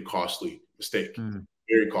pretty costly mistake. Mm-hmm.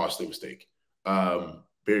 Very costly mistake.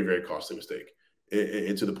 Very, very costly mistake.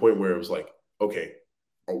 And to the point where it was like, okay,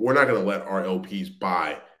 we're not going to let our LPs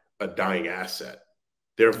buy a dying asset.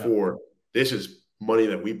 Therefore, this is money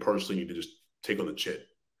that we personally need to just take on the chin.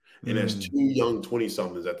 And as two young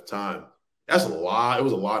 20-somethings at the time, that's a lot. It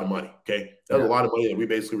was a lot of money, okay? That was a lot of money that we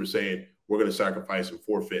basically were saying we're going to sacrifice and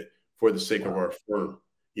forfeit for the sake of our firm.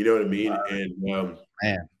 You know what I mean? And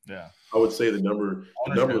I would say the number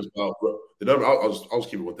was about I'll just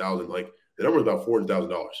keep it 1,000. Like the number is about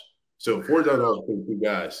 $400,000. So $400,000 for two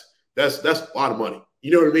guys. That's a lot of money.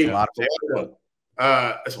 You know what I mean?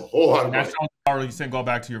 That's a whole lot of money. You said go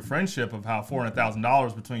back to your friendship of how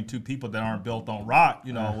 $400,000 between two people that aren't built on rock,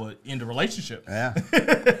 would end a relationship. Yeah.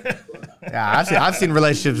 Yeah, I've seen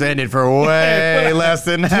relationships ended for way less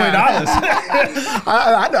than $20.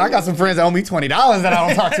 I got some friends that owe me $20 that I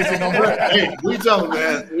don't talk to no more. Hey, we talking,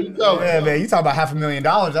 man. Man, you talk about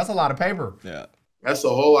 $500,000. That's a lot of paper. Yeah, that's a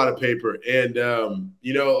whole lot of paper. And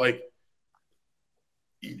like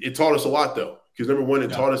it taught us a lot though. Because number one,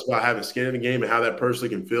 it taught us about having skin in the game and how that person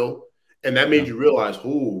can feel. And that made you realize,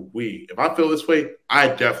 if I feel this way, I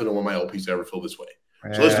definitely don't want my LPs to ever feel this way.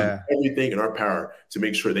 So let's do everything in our power to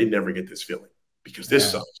make sure they never get this feeling, because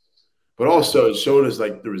this sucks. But also it showed us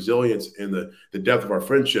like the resilience and the depth of our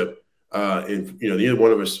friendship. And neither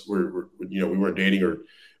one of us we weren't dating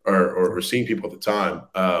or seeing people at the time.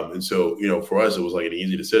 And so, for us, it was like an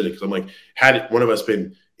easy decision, because I'm like, had one of us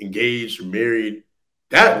been engaged or married,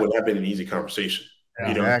 that would have been an easy conversation.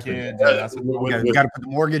 You got to put the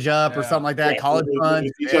mortgage up or something like that. College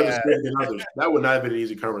fund. That would not have been an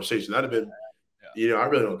easy conversation. That'd have been, I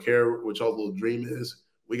really don't care what y'all's little dream is.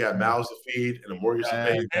 We got mouths to feed and a mortgage to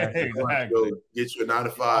pay. Exactly. Go get you a 9 to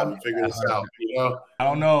 5 and figure this out. I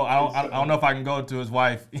don't know. I don't know if I can go to his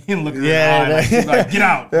wife and look at her eye and like, get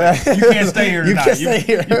out. Like, you can't stay here tonight. You can't stay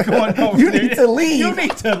here. You're going over you need to leave. You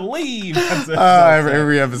need to leave.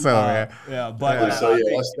 Every episode, man.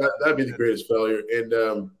 That'd be the greatest failure.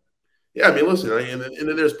 And listen, and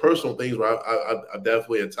then there's personal things where I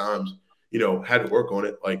definitely at times, had to work on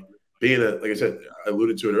it. Like being like I said, I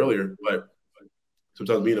alluded to it earlier, but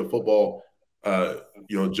sometimes being a football,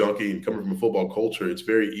 junkie and coming from a football culture, it's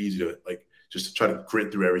very easy to just to try to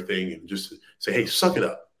grit through everything and just say, hey, suck it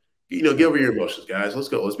up. Get over your emotions, guys. Let's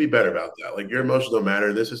go. Let's be better about that. Like, your emotions don't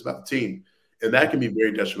matter. This is about the team. And that can be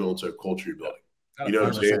very detrimental to a culture you're building. You know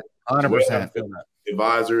what I'm saying? 100%.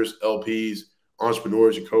 Advisors, LPs,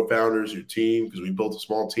 entrepreneurs, your co-founders, your team, because we built a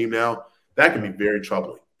small team now, that can be very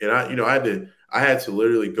troubling. And I had to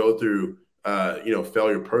literally go through,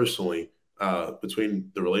 failure personally,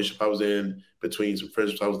 between the relationship I was in, between some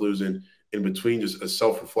friendships I was losing, and between just a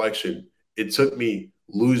self-reflection. It took me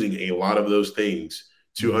losing a lot of those things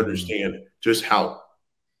to understand just how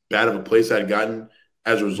bad of a place I'd gotten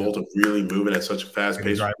as a result of really moving at such a fast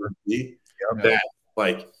pace. That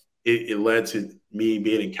it led to me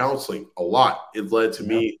being in counseling a lot. It led to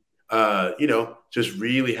me, just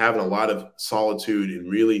really having a lot of solitude and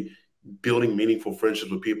really building meaningful friendships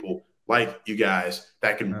with people like you guys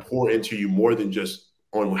that can pour into you more than just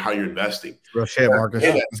on how you're investing. Real shit, Marcus.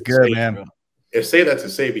 It's good, man. I say that to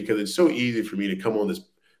say, because it's so easy for me to come on this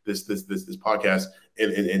podcast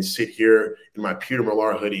and sit here in my Peter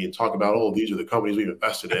Millar hoodie and talk about, these are the companies we've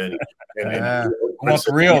invested in. What's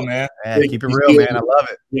real, man? Keep it real, man. I love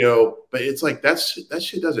it. But it's like that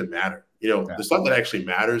shit doesn't matter. The stuff that actually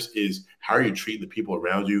matters is how are you treating the people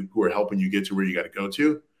around you who are helping you get to where you got to go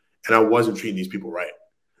to. And I wasn't treating these people right.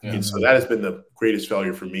 And so that has been the greatest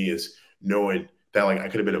failure for me, is knowing that I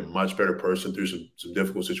could have been a much better person through some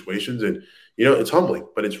difficult situations. And, it's humbling,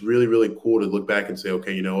 but it's really, really cool to look back and say,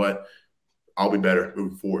 okay, you know what? I'll be better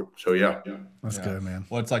moving forward. So, That's good, man.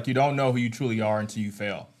 Well, it's like you don't know who you truly are until you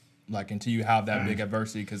fail. Until you have that big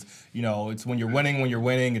adversity, because, it's when you're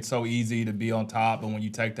winning, it's so easy to be on top. And when you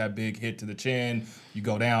take that big hit to the chin, you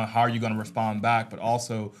go down, how are you going to respond back? But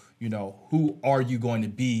also, who are you going to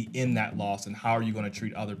be in that loss, and how are you going to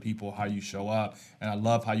treat other people, how you show up? And I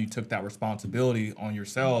love how you took that responsibility on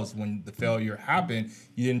yourselves when the failure happened.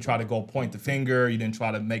 You didn't try to go point the finger. You didn't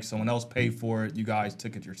try to make someone else pay for it. You guys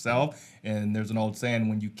took it yourself. And there's an old saying,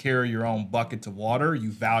 when you carry your own buckets of water,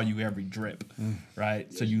 you value every drip,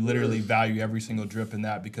 right? So you literally value every single drip in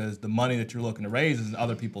that, because the money that you're looking to raise is in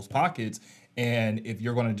other people's pockets. And if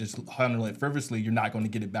you're going to just handle it frivolously, you're not going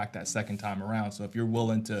to get it back that second time around. So if you're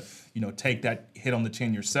willing to, take that hit on the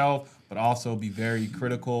chin yourself, but also be very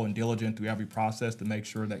critical and diligent through every process to make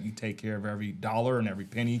sure that you take care of every dollar and every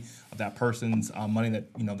penny of that person's money that,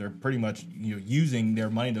 they're pretty much, using their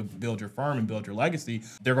money to build your firm and build your legacy,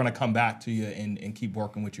 they're going to come back to you and keep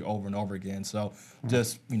working with you over and over again. So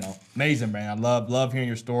just, amazing, man. I love hearing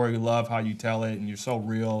your story. Love how you tell it. And you're so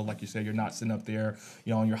real. Like you said, you're not sitting up there,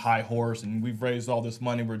 on your high horse and we've raised all this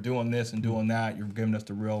money. We're doing this and doing that. You're giving us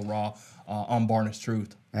the real, raw, unvarnished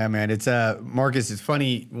truth. Yeah, man. It's Marcus, it's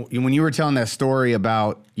funny when you were telling that story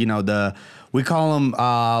about, we call them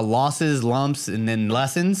losses, lumps, and then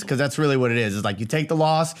lessons, because that's really what it is. It's like you take the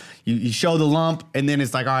loss, you show the lump, and then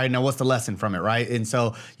it's like, all right, now what's the lesson from it, right? And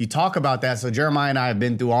so you talk about that. So Jeremiah and I have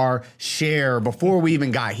been through our share before we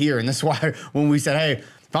even got here. And that's why when we said, hey,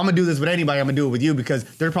 if I'm going to do this with anybody, I'm going to do it with you, because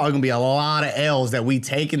there's probably going to be a lot of L's that we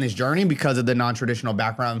take in this journey because of the non-traditional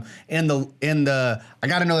background and I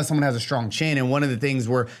got to know that someone has a strong chin. And one of the things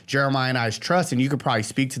where Jeremiah and I's trust, and you could probably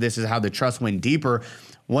speak to this, is how the trust went deeper.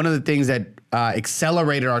 One of the things that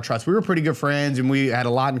accelerated our trust, we were pretty good friends and we had a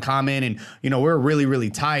lot in common and, we were really, really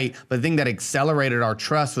tight. But the thing that accelerated our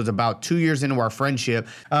trust was about 2 years into our friendship.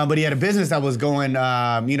 But he had a business that was going,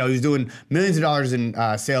 he was doing millions of dollars in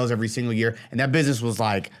sales every single year. And that business was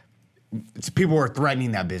like people were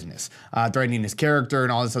threatening that business, threatening his character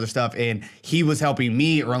and all this other stuff. And he was helping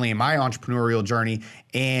me early in my entrepreneurial journey.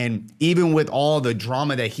 And even with all the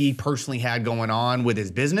drama that he personally had going on with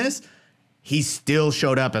his business, he still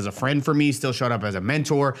showed up as a friend for me, still showed up as a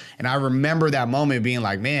mentor. And I remember that moment being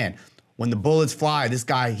like, man, when the bullets fly, this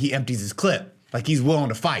guy, he empties his clip. Like he's willing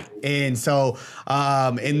to fight. And so,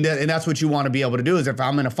 and that's what you want to be able to do is if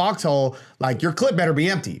I'm in a foxhole, like your clip better be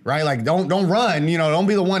empty, right? Like don't run, don't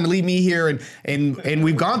be the one to leave me here. And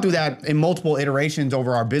we've gone through that in multiple iterations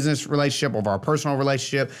over our business relationship, over our personal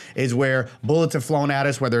relationship is where bullets have flown at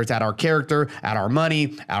us, whether it's at our character, at our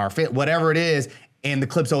money, at our fit, whatever it is. And the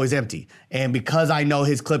clip's always empty. And because I know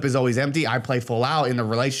his clip is always empty, I play full out in the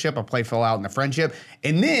relationship. I play full out in the friendship.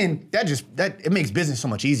 And then it makes business so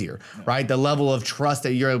much easier, right? The level of trust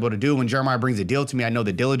that you're able to do. When Jeremiah brings a deal to me, I know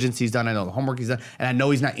the diligence he's done. I know the homework he's done. And I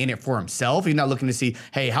know he's not in it for himself. He's not looking to see,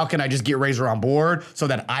 hey, how can I just get Razor on board so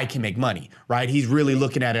that I can make money, right? He's really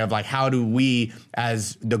looking at it of like, how do we,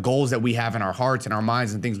 as the goals that we have in our hearts and our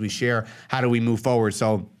minds and things we share, how do we move forward?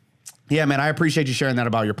 So yeah, man, I appreciate you sharing that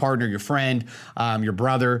about your partner, your friend, your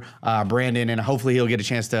brother, Brandon, and hopefully he'll get a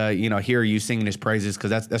chance to, hear you singing his praises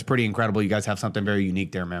because that's pretty incredible. You guys have something very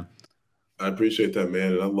unique there, man. I appreciate that,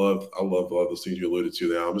 man, and I love a lot of those things you alluded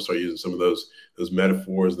to. Now I'm gonna start using some of those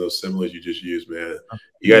metaphors, those similes you just used, man.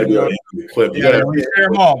 You got to be on the clip. You got to share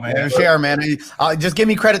them all, man. Share, man. Just give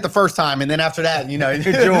me credit the first time, and then after that,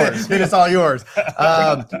 it's yours. Then it's all yours.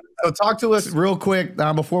 So talk to us real quick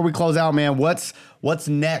before we close out, man. What's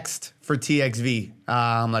next for TXV?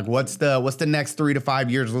 Like what's the next 3 to 5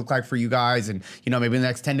 years look like for you guys, and maybe the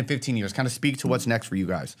next 10 to 15 years? Kind of speak to what's next for you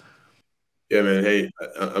guys. Yeah, man. Hey,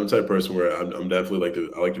 I'm the type of person where I'm definitely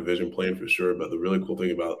I like the vision plan for sure. But the really cool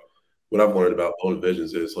thing about what I've learned about building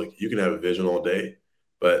visions is like you can have a vision all day,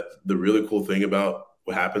 but the really cool thing about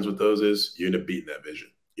what happens with those is you end up beating that vision.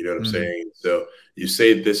 You know what I'm saying? So you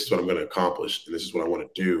say, this is what I'm going to accomplish, and this is what I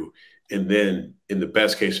want to do. And then in the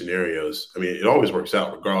best case scenarios, I mean, it always works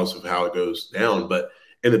out regardless of how it goes down. But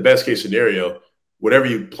in the best case scenario, whatever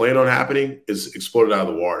you plan on happening is exploded out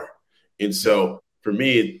of the water. And so for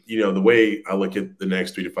me, the way I look at the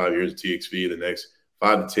next 3 to 5 years of TXV, the next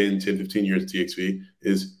 5 to 10, 15 years of TXV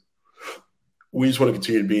is we just want to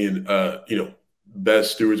continue to be in,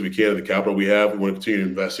 best stewards we can of the capital we have. We want to continue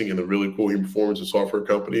investing in the really cool human performance and software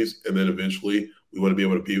companies. And then eventually we want to be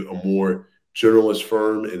able to be a more generalist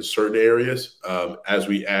firm in certain areas as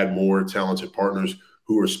we add more talented partners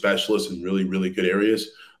who are specialists in really, really good areas.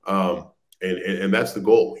 And that's the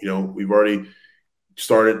goal. We've already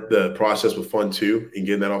started the process with Fund 2 and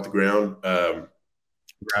getting that off the ground.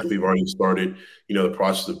 We've already started, the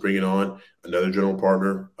process of bringing on another general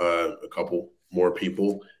partner, a couple more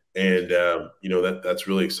people. And, that's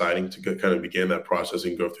really exciting to kind of begin that process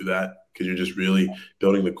and go through that because you're just really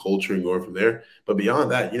building the culture and going from there. But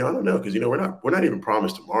beyond that, I don't know, because, we're not even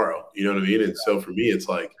promised tomorrow, you know what I mean? And so for me, it's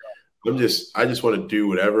like, I just want to do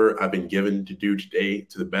whatever I've been given to do today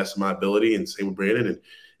to the best of my ability, and same with Brandon.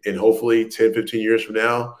 And hopefully 10, 15 years from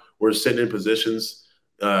now, we're sitting in positions,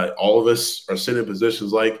 all of us are sitting in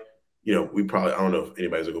positions like, we probably, I don't know if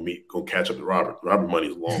anybody's going to catch up to Robert. Robert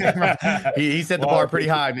money's long. he set the bar pretty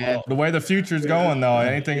high, man. The way the future's going, though,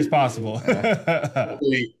 anything is possible.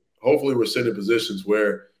 Hopefully we're sitting in positions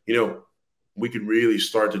where, we can really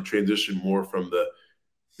start to transition more from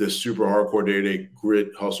the super hardcore day-to-day grit,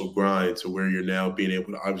 hustle, grind to where you're now being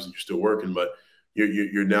able to, obviously you're still working, but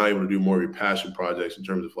you're now able to do more of your passion projects in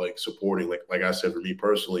terms of like supporting, like I said, for me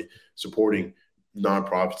personally, supporting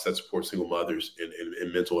nonprofits that support single mothers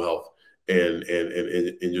and mental health and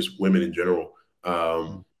just women in general.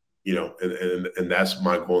 And that's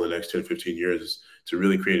my goal in the next 10, 15 years is to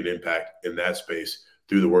really create an impact in that space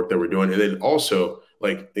through the work that we're doing. And then also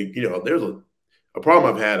there's a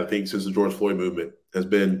problem I've had, I think, since the George Floyd movement has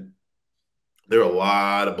been, there are a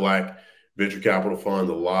lot of Black venture capital funds,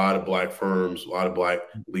 a lot of Black firms, a lot of Black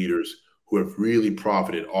leaders who have really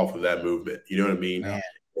profited off of that movement. You know what I mean? Yeah.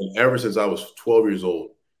 And ever since I was 12 years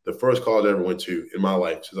old, the first college I ever went to in my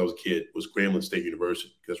life since I was a kid was Grambling State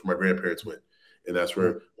University, because where my grandparents went. And that's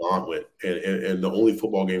where my aunt went. And the only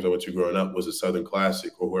football games I went to growing up was the Southern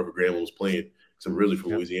Classic or whoever Grambling was playing, because I'm really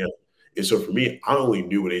from Louisiana. And so for me, I only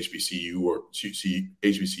knew what HBCUs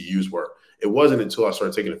were. It wasn't until I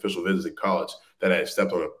started taking official visits in college that I had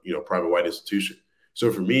stepped on a private white institution.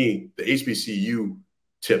 So for me, the HBCU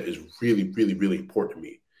tip is really, really, really important to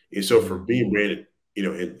me. And so for me and Brandon,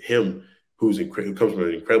 and him, who comes from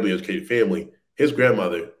an incredibly educated family, his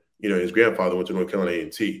grandmother, his grandfather went to North Carolina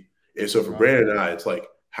A&T. And so for Brandon and I, it's like,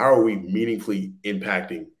 how are we meaningfully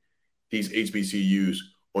impacting these HBCUs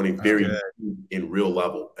on a very in real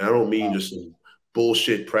level? And I don't mean just some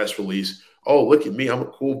bullshit press release. Oh, look at me. I'm a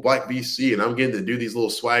cool black VC and I'm getting to do these little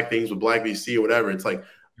swag things with black VC or whatever. It's like,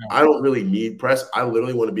 I don't really need press. I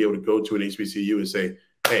literally want to be able to go to an HBCU and say,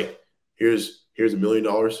 hey, here's $1 million.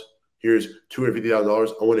 Here's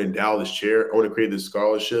 $250,000. I want to endow this chair. I want to create this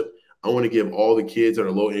scholarship. I want to give all the kids that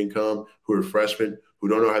are low income, who are freshmen, who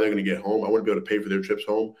don't know how they're going to get home. I want to be able to pay for their trips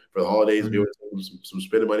home for the holidays and be able to take them some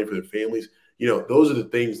spending money for their families. Those are the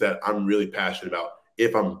things that I'm really passionate about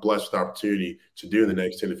if I'm blessed with the opportunity to do in the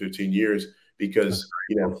next 10 to 15 years, because,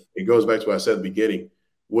 it goes back to what I said at the beginning.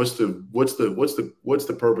 What's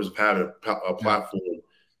the purpose of having a platform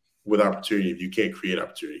with opportunity if you can't create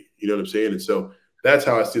opportunity? You know what I'm saying? And so that's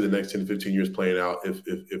how I see the next 10 to 15 years playing out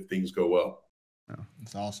if things go well.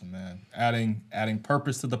 It's awesome, man. Adding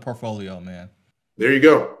purpose to the portfolio, man. There you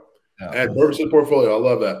go. Yeah. Add purpose to the portfolio. I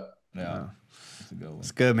love that. Yeah. That's a good one.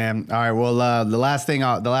 It's good, man. All right. Well, the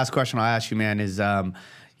last question I'll ask you, man, is, I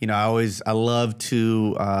love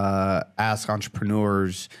to ask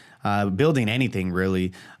entrepreneurs building anything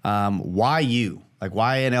really, why you? Like,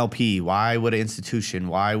 why an LP? Why would an institution?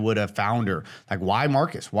 Why would a founder? Like, why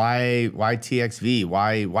Marcus? Why TXV?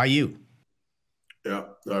 Why you? Yeah,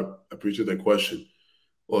 I appreciate that question.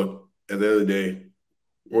 Look, at the end of the day,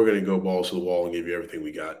 we're going to go balls to the wall and give you everything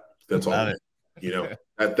we got. That's all.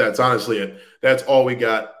 That's honestly it. That's all we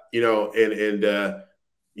got. I tell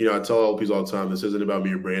LPs all the time, this isn't about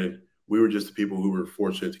me or Brandon. We were just the people who were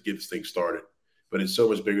fortunate to get this thing started. But it's so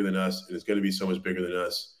much bigger than us, and it's going to be so much bigger than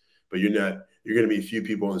us. But you're going to be a few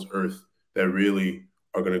people on this earth that really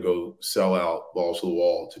are going to go sell out, balls to the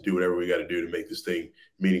wall, to do whatever we got to do to make this thing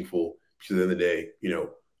meaningful. Because at the end of the day,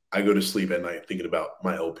 I go to sleep at night thinking about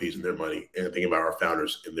my LPs and their money, and thinking about our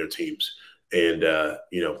founders and their teams. And,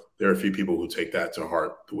 there are a few people who take that to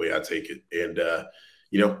heart the way I take it. And,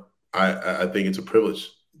 I think it's a privilege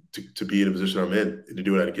to be in a position I'm in and to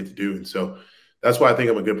do what I get to do. And so that's why I think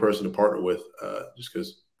I'm a good person to partner with, just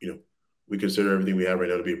because, we consider everything we have right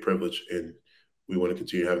now to be a privilege, and we want to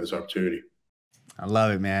continue having this opportunity. I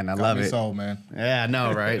love it, man. I love it. So, man. Yeah, I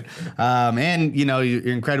know, right? And,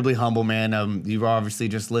 you're incredibly humble, man. You've obviously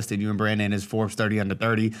just listed you and Brandon as Forbes 30 under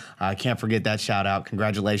 30. I can't forget that shout out.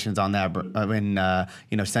 Congratulations on that.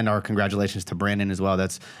 Send our congratulations to Brandon as well.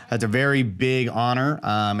 That's a very big honor.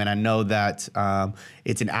 And I know that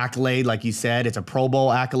it's an accolade, like you said. It's a Pro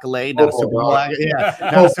Bowl accolade, not a Super Bowl accolade. Yeah,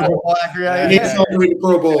 not a Super Bowl accolade. Yeah.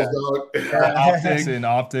 Pro Bowls, dog.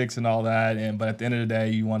 Optics and all that. But at the end of the day,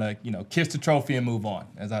 you want to, kiss the trophy and move on,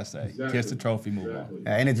 as I say. Exactly. Kiss the trophy, move on.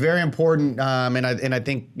 And it's very important. And I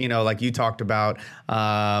think, like you talked about,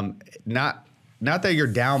 not that you're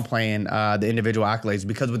downplaying the individual accolades,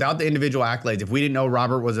 because without the individual accolades, if we didn't know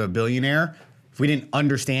Robert was a billionaire, if we didn't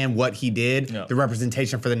understand what he did, the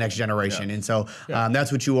representation for the next generation. And so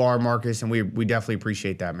that's what you are, Marcus, and we definitely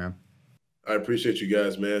appreciate that, man. I appreciate you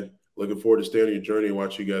guys, man. Looking forward to staying on your journey and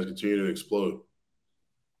watch you guys continue to explode.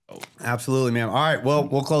 Absolutely, man. All right, well,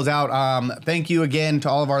 we'll close out. Thank you again to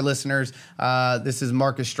all of our listeners. This is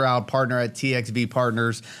Marcus Stroud, partner at TXV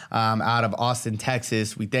Partners out of Austin,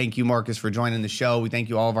 Texas. We thank you, Marcus, for joining the show. We thank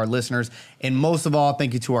you, all of our listeners. And most of all,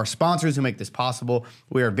 thank you to our sponsors who make this possible.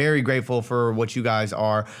 We are very grateful for what you guys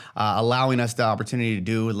are allowing us the opportunity to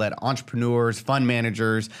do. Let entrepreneurs, fund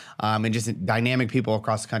managers, and just dynamic people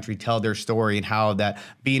across the country tell their story, and how that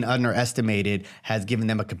being underestimated has given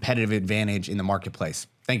them a competitive advantage in the marketplace.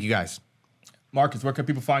 Thank you, guys. Marcus, where can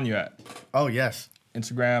people find you at? Oh, yes.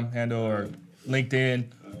 Instagram handle or LinkedIn?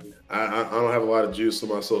 I don't have a lot of juice on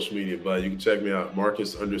my social media, but you can check me out,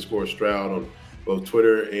 Marcus_Stroud, on both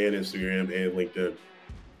Twitter and Instagram and LinkedIn.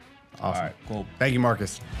 Awesome. All right, cool. Thank you,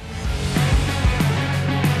 Marcus.